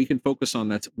simple that we can focus on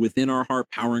that's within our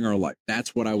heart, powering our life.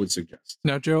 That's what I would suggest.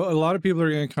 Now, Joe, a lot of people are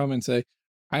going to come and say,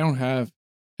 I don't have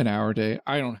an hour a day.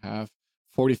 I don't have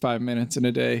 45 minutes in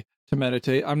a day to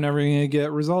meditate. I'm never going to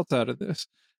get results out of this.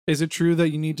 Is it true that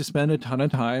you need to spend a ton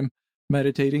of time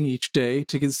meditating each day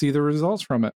to see the results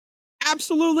from it?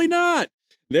 Absolutely not.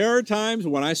 There are times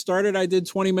when I started, I did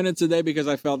 20 minutes a day because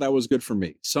I felt that was good for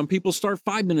me. Some people start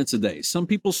 5 minutes a day. Some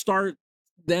people start,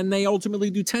 then they ultimately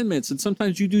do 10 minutes. And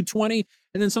sometimes you do 20,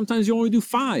 and then sometimes you only do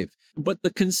 5. But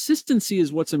the consistency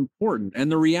is what's important. And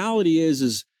the reality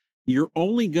is you're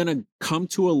only going to come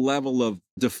to a level of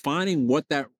defining what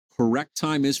that correct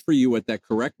time is for you at that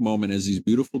correct moment, as these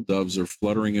beautiful doves are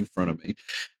fluttering in front of me.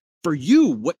 For you,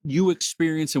 what you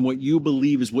experience and what you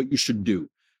believe is what you should do.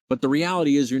 But the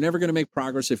reality is you're never going to make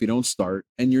progress if you don't start,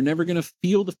 and you're never going to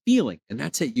feel the feeling. And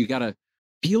that's it. You got to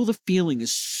feel the feeling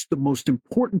is the most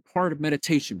important part of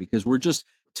meditation, because we're just,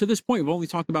 to this point, we've only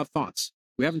talked about thoughts.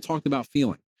 We haven't talked about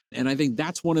feeling. And I think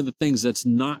that's one of the things that's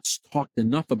not talked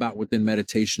enough about within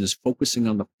meditation, is focusing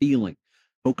on the feeling,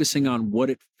 focusing on what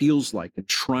it feels like and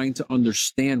trying to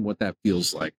understand what that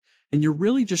feels like. And you're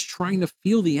really just trying to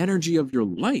feel the energy of your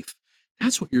life.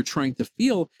 That's what you're trying to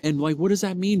feel. And like, what does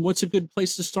that mean? What's a good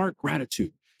place to start?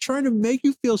 Gratitude. Trying to make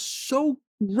you feel so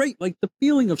great, like the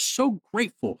feeling of so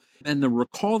grateful, and to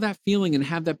recall that feeling and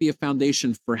have that be a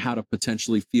foundation for how to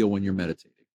potentially feel when you're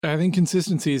meditating. I think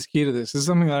consistency is key to this. This is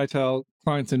something that I tell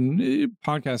clients in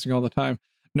podcasting all the time.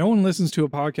 No one listens to a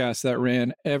podcast that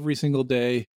ran every single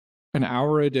day, an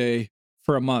hour a day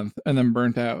for a month, and then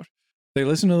burnt out. They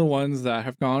listen to the ones that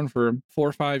have gone for 4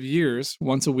 or 5 years,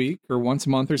 once a week or once a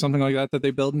month or something like that, that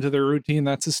they build into their routine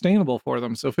that's sustainable for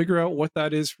them. So figure out what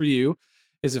that is for you.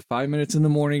 Is it 5 minutes in the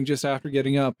morning just after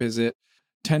getting up? Is it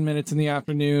 10 minutes in the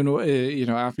afternoon,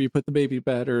 after you put the baby to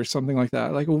bed or something like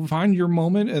that? Like, find your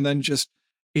moment, and then just,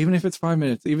 even if it's 5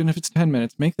 minutes, even if it's 10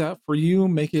 minutes, make that for you.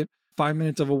 Make it 5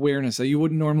 minutes of awareness that you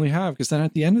wouldn't normally have. Because then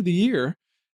at the end of the year,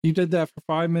 you did that for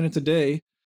 5 minutes a day,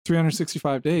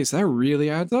 365 days. That really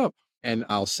adds up. And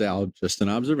I'll just an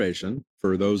observation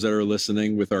for those that are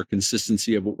listening with our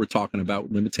consistency of what we're talking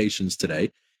about, limitations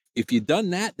today. If you've done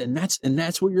that, then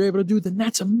that's what you're able to do, then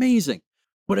that's amazing.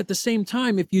 But at the same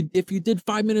time, if you did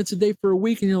 5 minutes a day for a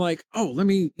week and you're like, oh, let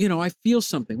me, I feel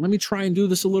something, let me try and do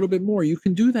this a little bit more, you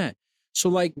can do that. So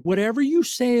like, whatever you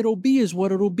say it'll be is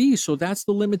what it'll be. So that's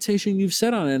the limitation you've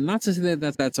set on it. And not to say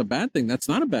that that's a bad thing. That's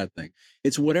not a bad thing.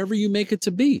 It's whatever you make it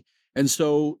to be. And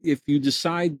so if you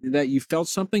decide that you felt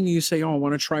something and you say, oh, I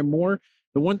want to try more.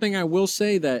 The one thing I will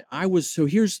say that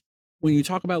here's, when you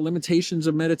talk about limitations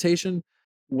of meditation,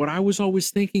 what I was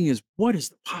always thinking is, what is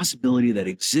the possibility that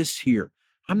exists here?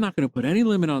 I'm not going to put any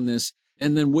limit on this.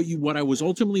 And then what I was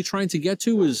ultimately trying to get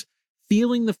to is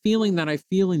feeling the feeling that I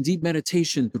feel in deep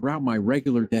meditation throughout my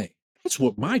regular day. That's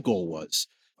what my goal was.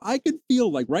 I could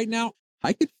feel like right now,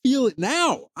 I could feel it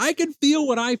now. I could feel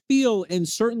what I feel in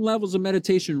certain levels of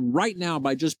meditation right now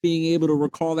by just being able to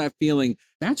recall that feeling.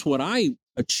 That's what I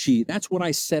achieved. That's what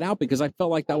I set out, because I felt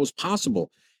like that was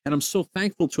possible. And I'm so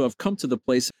thankful to have come to the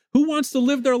place. Who wants to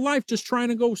live their life just trying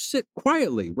to go sit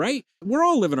quietly, right? We're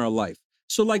all living our life.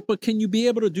 So like, but can you be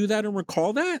able to do that and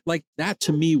recall that? Like, that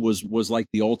to me was like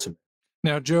the ultimate.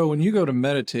 Now, Joe, when you go to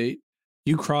meditate,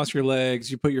 you cross your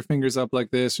legs, you put your fingers up like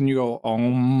this, and you go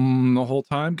the whole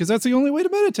time, because that's the only way to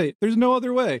meditate. There's no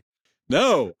other way.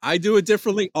 No, I do it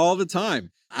differently all the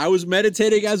time. I was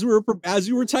meditating as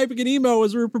you were typing an email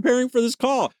as we were preparing for this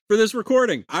call, for this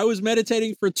recording. I was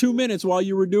meditating for 2 minutes while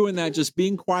you were doing that, just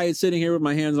being quiet, sitting here with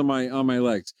my hands on my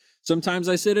legs. Sometimes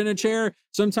I sit in a chair,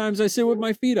 sometimes I sit with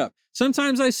my feet up.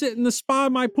 Sometimes I sit in the spa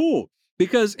of my pool.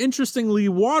 Because interestingly,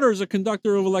 water is a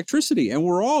conductor of electricity, and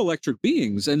we're all electric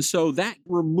beings. And so that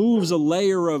removes a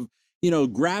layer of,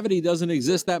 gravity doesn't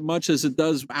exist that much as it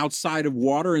does outside of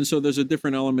water. And so there's a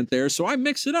different element there. So I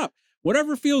mix it up,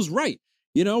 whatever feels right,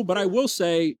 but I will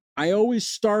say I always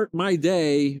start my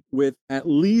day with at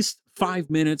least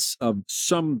 5 minutes of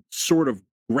some sort of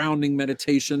grounding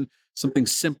meditation, something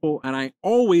simple. And I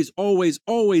always, always,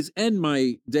 always end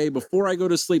my day before I go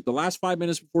to sleep. The last 5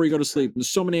 minutes before you go to sleep, and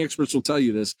so many experts will tell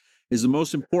you this, is the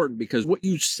most important, because what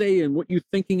you say and what you're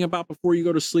thinking about before you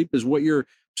go to sleep is what your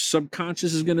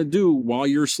subconscious is going to do while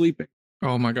you're sleeping.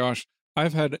 Oh my gosh.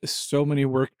 I've had so many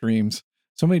work dreams,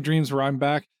 so many dreams where I'm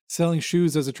back selling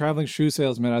shoes as a traveling shoe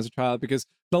salesman as a child, because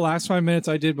the last 5 minutes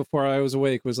I did before I was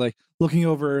awake was like looking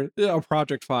over a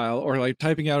project file or like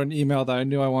typing out an email that I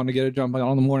knew I wanted to get a jump on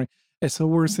in the morning. It's the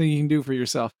worst thing you can do for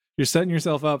yourself. You're setting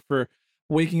yourself up for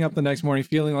waking up the next morning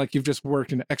feeling like you've just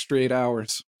worked an extra 8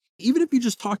 hours. Even if you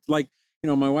just talk, like,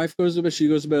 my wife goes to bed, she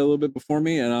goes to bed a little bit before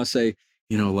me, and I'll say,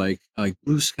 like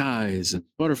blue skies and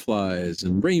butterflies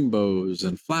and rainbows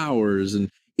and flowers and,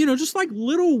 just like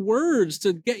little words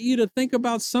to get you to think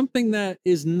about something that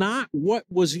is not what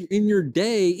was in your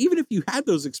day. Even if you had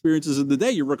those experiences in the day,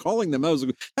 you're recalling them.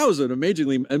 That was an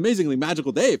amazingly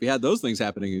magical day if you had those things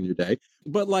happening in your day.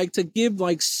 But like to give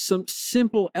like some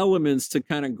simple elements to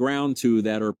kind of ground to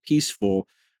that are peaceful,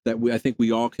 that I think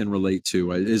we all can relate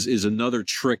to, is another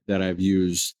trick that I've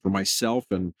used for myself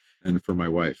and for my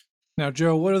wife. Now,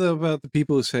 Joe, what about the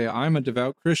people who say, I'm a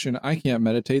devout Christian, I can't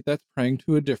meditate, that's praying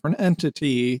to a different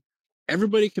entity?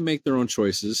 Everybody can make their own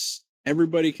choices.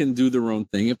 Everybody can do their own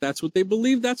thing. If that's what they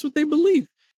believe, that's what they believe.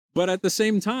 But at the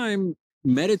same time,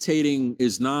 meditating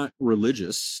is not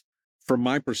religious from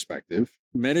my perspective.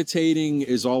 Meditating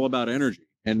is all about energy.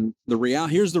 And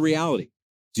here's the reality.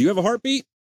 Do you have a heartbeat?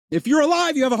 If you're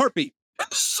alive, you have a heartbeat.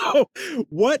 So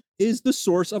what is the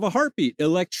source of a heartbeat?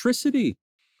 Electricity.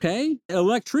 Okay?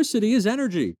 Electricity is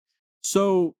energy.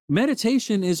 So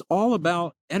meditation is all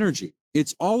about energy.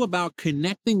 It's all about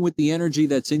connecting with the energy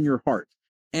that's in your heart.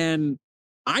 And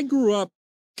I grew up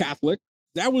Catholic.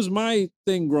 That was my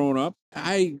thing growing up.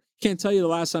 I can't tell you the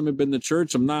last time I've been to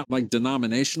church. I'm not like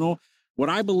denominational. What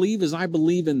I believe is I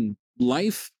believe in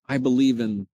life. I believe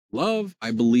in love. I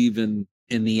believe in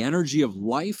the energy of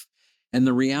life. And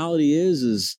the reality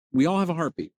is we all have a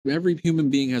heartbeat. Every human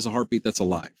being has a heartbeat that's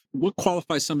alive. What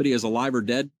qualifies somebody as alive or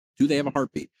dead? Do they have a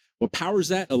heartbeat? What powers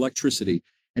that? Electricity.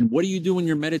 And what do you do when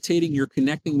you're meditating? You're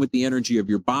connecting with the energy of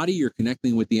your body. You're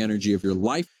connecting with the energy of your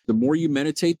life. The more you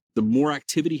meditate, the more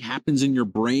activity happens in your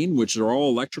brain, which are all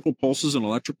electrical pulses and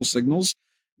electrical signals.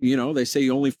 They say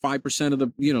only 5% of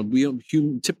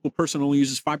the, typical person only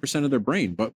uses 5% of their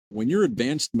brain. But when you're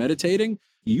advanced meditating,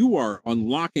 you are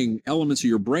unlocking elements of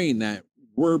your brain that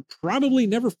were probably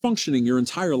never functioning your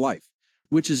entire life,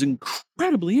 which is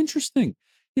incredibly interesting.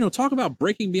 Talk about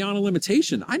breaking beyond a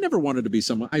limitation. I never wanted to be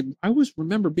someone. I always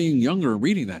remember being younger and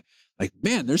reading that. Like,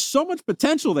 man, there's so much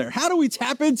potential there. How do we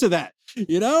tap into that?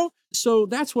 So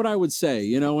that's what I would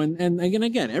say, and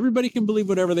again, everybody can believe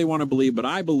whatever they want to believe, but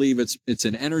I believe it's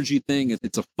an energy thing.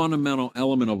 It's a fundamental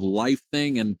element of life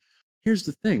thing. And here's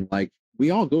the thing, like,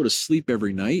 we all go to sleep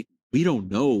every night. We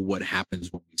don't know what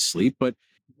happens when we sleep, but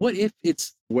what if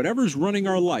it's whatever's running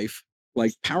our life,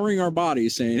 like powering our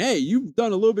bodies, saying, hey, you've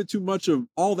done a little bit too much of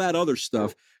all that other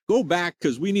stuff. Go back,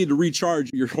 because we need to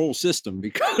recharge your whole system,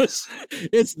 because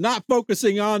it's not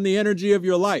focusing on the energy of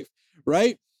your life,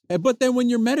 right? But then when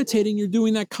you're meditating, you're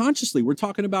doing that consciously. We're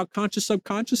talking about conscious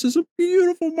subconscious. Is a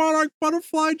beautiful monarch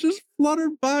butterfly just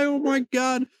fluttered by. Oh my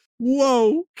God.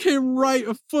 Whoa, came right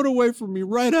a foot away from me,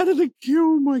 right out of the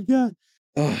queue. Oh my God.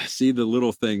 See the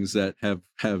little things that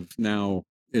have now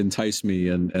enticed me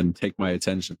and take my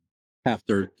attention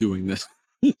after doing this.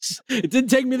 It didn't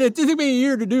take me a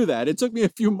year to do that. It took me a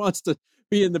few months to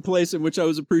be in the place in which I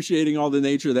was appreciating all the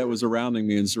nature that was surrounding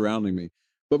me.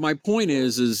 But my point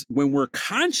is when we're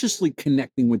consciously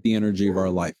connecting with the energy of our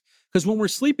life, because when we're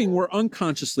sleeping, we're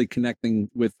unconsciously connecting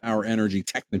with our energy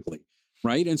technically,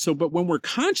 right? And so, but when we're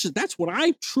conscious, that's what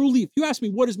if you ask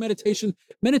me, what is meditation?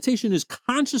 Meditation is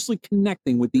consciously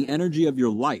connecting with the energy of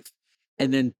your life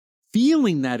and then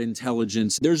feeling that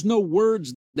intelligence. There's no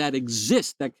words that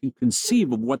exist that can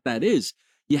conceive of what that is.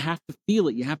 You have to feel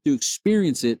it. You have to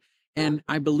experience it. And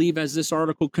I believe, as this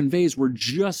article conveys, we're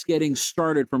just getting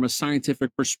started from a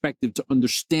scientific perspective to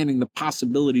understanding the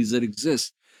possibilities that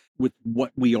exist. with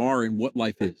what we are and what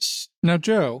life is. Now,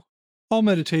 Joe, all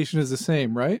meditation is the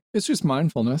same, right? It's just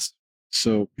mindfulness.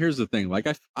 So here's the thing. Like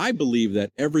I believe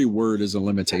that every word is a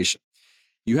limitation.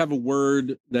 You have a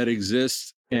word that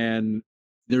exists and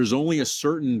there's only a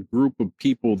certain group of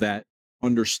people that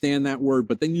understand that word,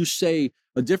 but then you say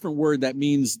a different word that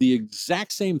means the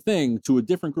exact same thing to a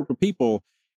different group of people,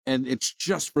 and it's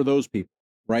just for those people,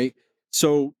 right?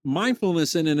 So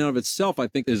mindfulness in and of itself, I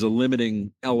think, is a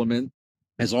limiting element,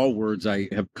 as all words I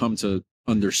have come to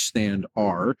understand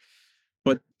are.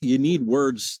 But you need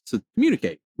words to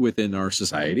communicate within our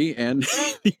society, and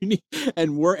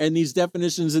and these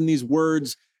definitions and these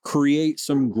words create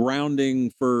some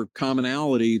grounding for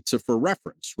commonality for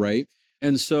reference, right?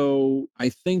 And so I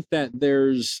think that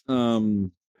there's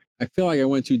I feel like I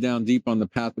went too down deep on the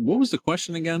path. What was the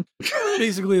question again?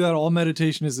 Basically, that all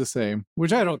meditation is the same,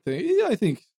 which I don't think. I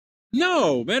think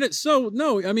No,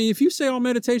 no. I mean, if you say all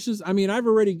meditations, I mean, I've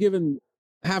already given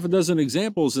half a dozen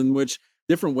examples in which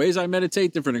different ways I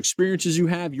meditate, different experiences you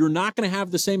have. You're not going to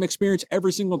have the same experience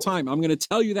every single time. I'm going to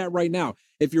tell you that right now.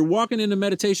 If you're walking into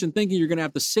meditation thinking you're going to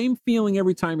have the same feeling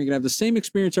every time, you're going to have the same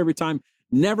experience every time,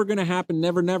 never going to happen.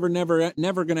 Never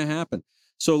going to happen.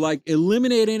 So like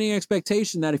eliminate any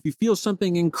expectation that if you feel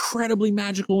something incredibly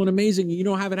magical and amazing, you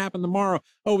don't have it happen tomorrow.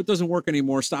 Oh, it doesn't work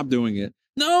anymore. Stop doing it.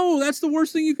 No, that's the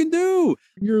worst thing you can do.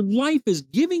 Your life is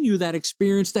giving you that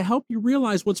experience to help you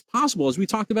realize what's possible. As we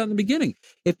talked about in the beginning,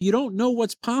 if you don't know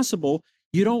what's possible,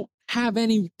 you don't have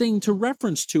anything to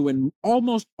reference to. And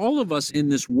almost all of us in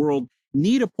this world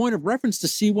need a point of reference to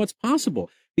see what's possible,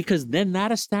 because then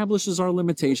that establishes our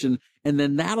limitation. And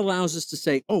then that allows us to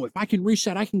say, oh, if I can reach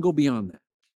that, I can go beyond that.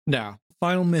 Now,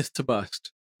 final myth to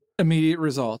bust. Immediate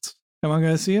results. Am I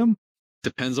going to see them?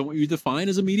 Depends on what you define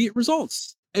as immediate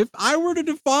results. If I were to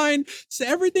define, so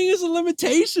everything is a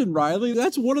limitation, Riley.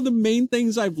 That's one of the main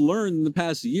things I've learned in the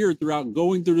past year throughout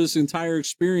going through this entire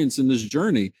experience in this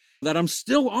journey that I'm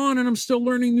still on, and I'm still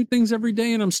learning new things every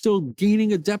day, and I'm still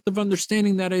gaining a depth of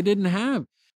understanding that I didn't have.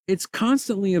 It's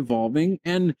constantly evolving.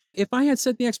 And if I had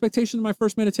set the expectation in my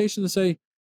first meditation to say,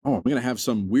 oh, I'm going to have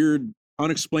some weird,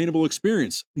 unexplainable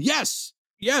experience. Yes,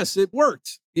 it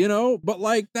worked, but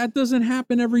like that doesn't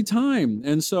happen every time.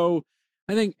 And so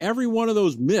I think every one of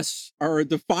those myths are a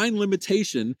defined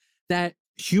limitation that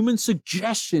human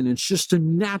suggestion, it's just a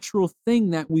natural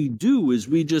thing that we do is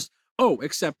we just,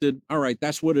 accepted. All right,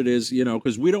 that's what it is,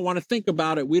 because we don't want to think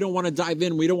about it. We don't want to dive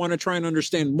in. We don't want to try and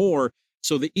understand more.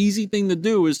 So the easy thing to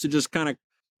do is to just kind of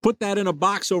put that in a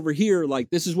box over here.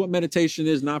 Like, this is what meditation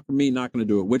is, not for me, not going to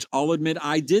do it, which I'll admit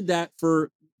I did that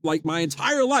for like my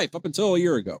entire life up until a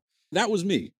year ago. That was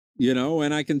me.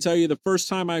 And I can tell you the first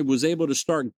time I was able to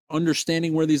start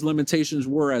understanding where these limitations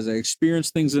were as I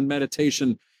experienced things in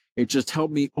meditation, it just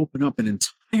helped me open up an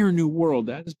entire new world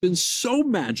that has been so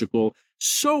magical,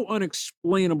 so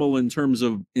unexplainable in terms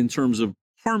of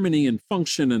harmony and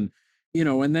function. And,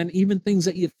 and then even things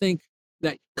that you think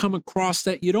that come across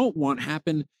that you don't want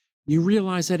happen, you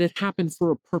realize that it happened for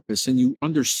a purpose, and you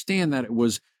understand that it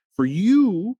was for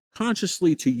you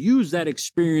consciously to use that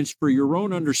experience for your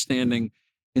own understanding,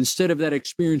 instead of that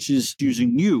experience is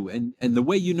using you. And the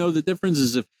way you know the difference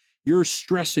is if you're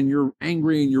stressed and you're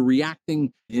angry and you're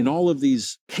reacting in all of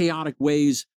these chaotic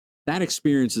ways, that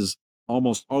experience is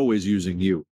almost always using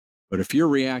you. But if you're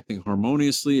reacting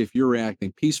harmoniously, if you're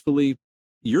reacting peacefully,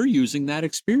 you're using that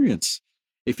experience.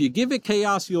 If you give it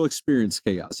chaos, you'll experience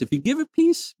chaos. If you give it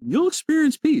peace, you'll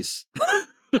experience peace.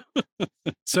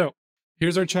 So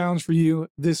here's our challenge for you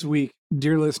this week,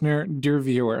 dear listener, dear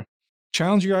viewer.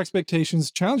 Challenge your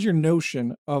expectations, challenge your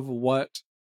notion of what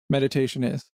meditation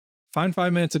is. Find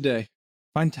 5 minutes a day,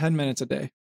 find 10 minutes a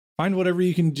day, find whatever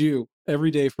you can do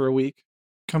every day for a week.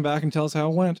 Come back and tell us how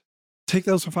it went. Take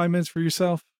those 5 minutes for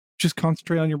yourself. Just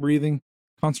concentrate on your breathing,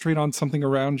 concentrate on something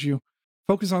around you,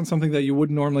 focus on something that you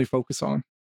wouldn't normally focus on.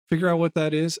 Figure out what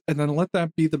that is, and then let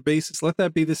that be the basis, let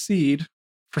that be the seed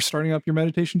for starting up your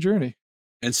meditation journey.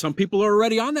 And some people are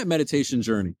already on that meditation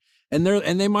journey. And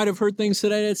they might have heard things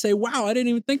today that say, wow, I didn't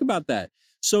even think about that.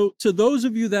 So to those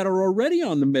of you that are already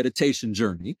on the meditation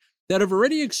journey, that have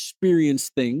already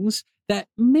experienced things that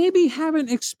maybe haven't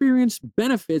experienced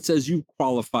benefits as you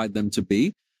qualified them to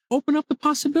be, open up the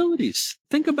possibilities.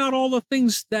 Think about all the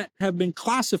things that have been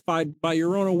classified by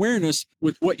your own awareness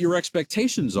with what your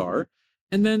expectations are.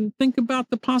 And then think about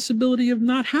the possibility of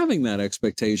not having that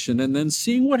expectation and then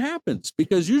seeing what happens.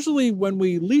 Because usually when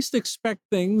we least expect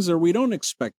things or we don't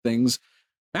expect things,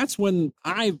 that's when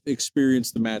I've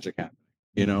experienced the magic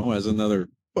happening, as another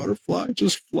butterfly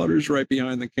just flutters right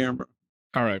behind the camera.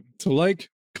 All right. So like,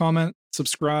 comment,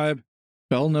 subscribe,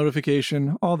 bell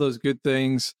notification, all those good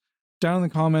things. down in the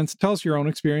comments, tell us your own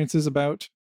experiences about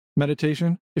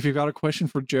meditation. If you've got a question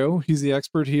for Joe, he's the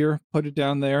expert here. Put it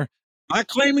down there. Not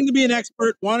claiming to be an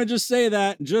expert. Want to just say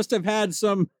that. Just have had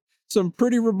some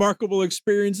pretty remarkable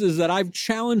experiences that I've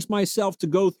challenged myself to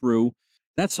go through.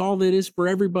 That's all it is for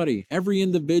everybody. Every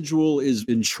individual is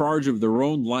in charge of their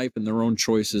own life and their own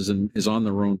choices and is on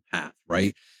their own path,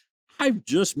 right? I've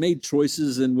just made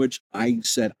choices in which I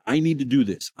said, I need to do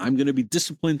this. I'm going to be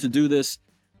disciplined to do this.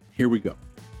 Here we go.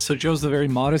 So Joe's the very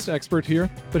modest expert here,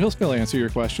 but he'll still answer your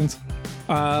questions.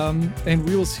 And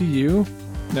we will see you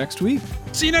next week.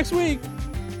 See you next week.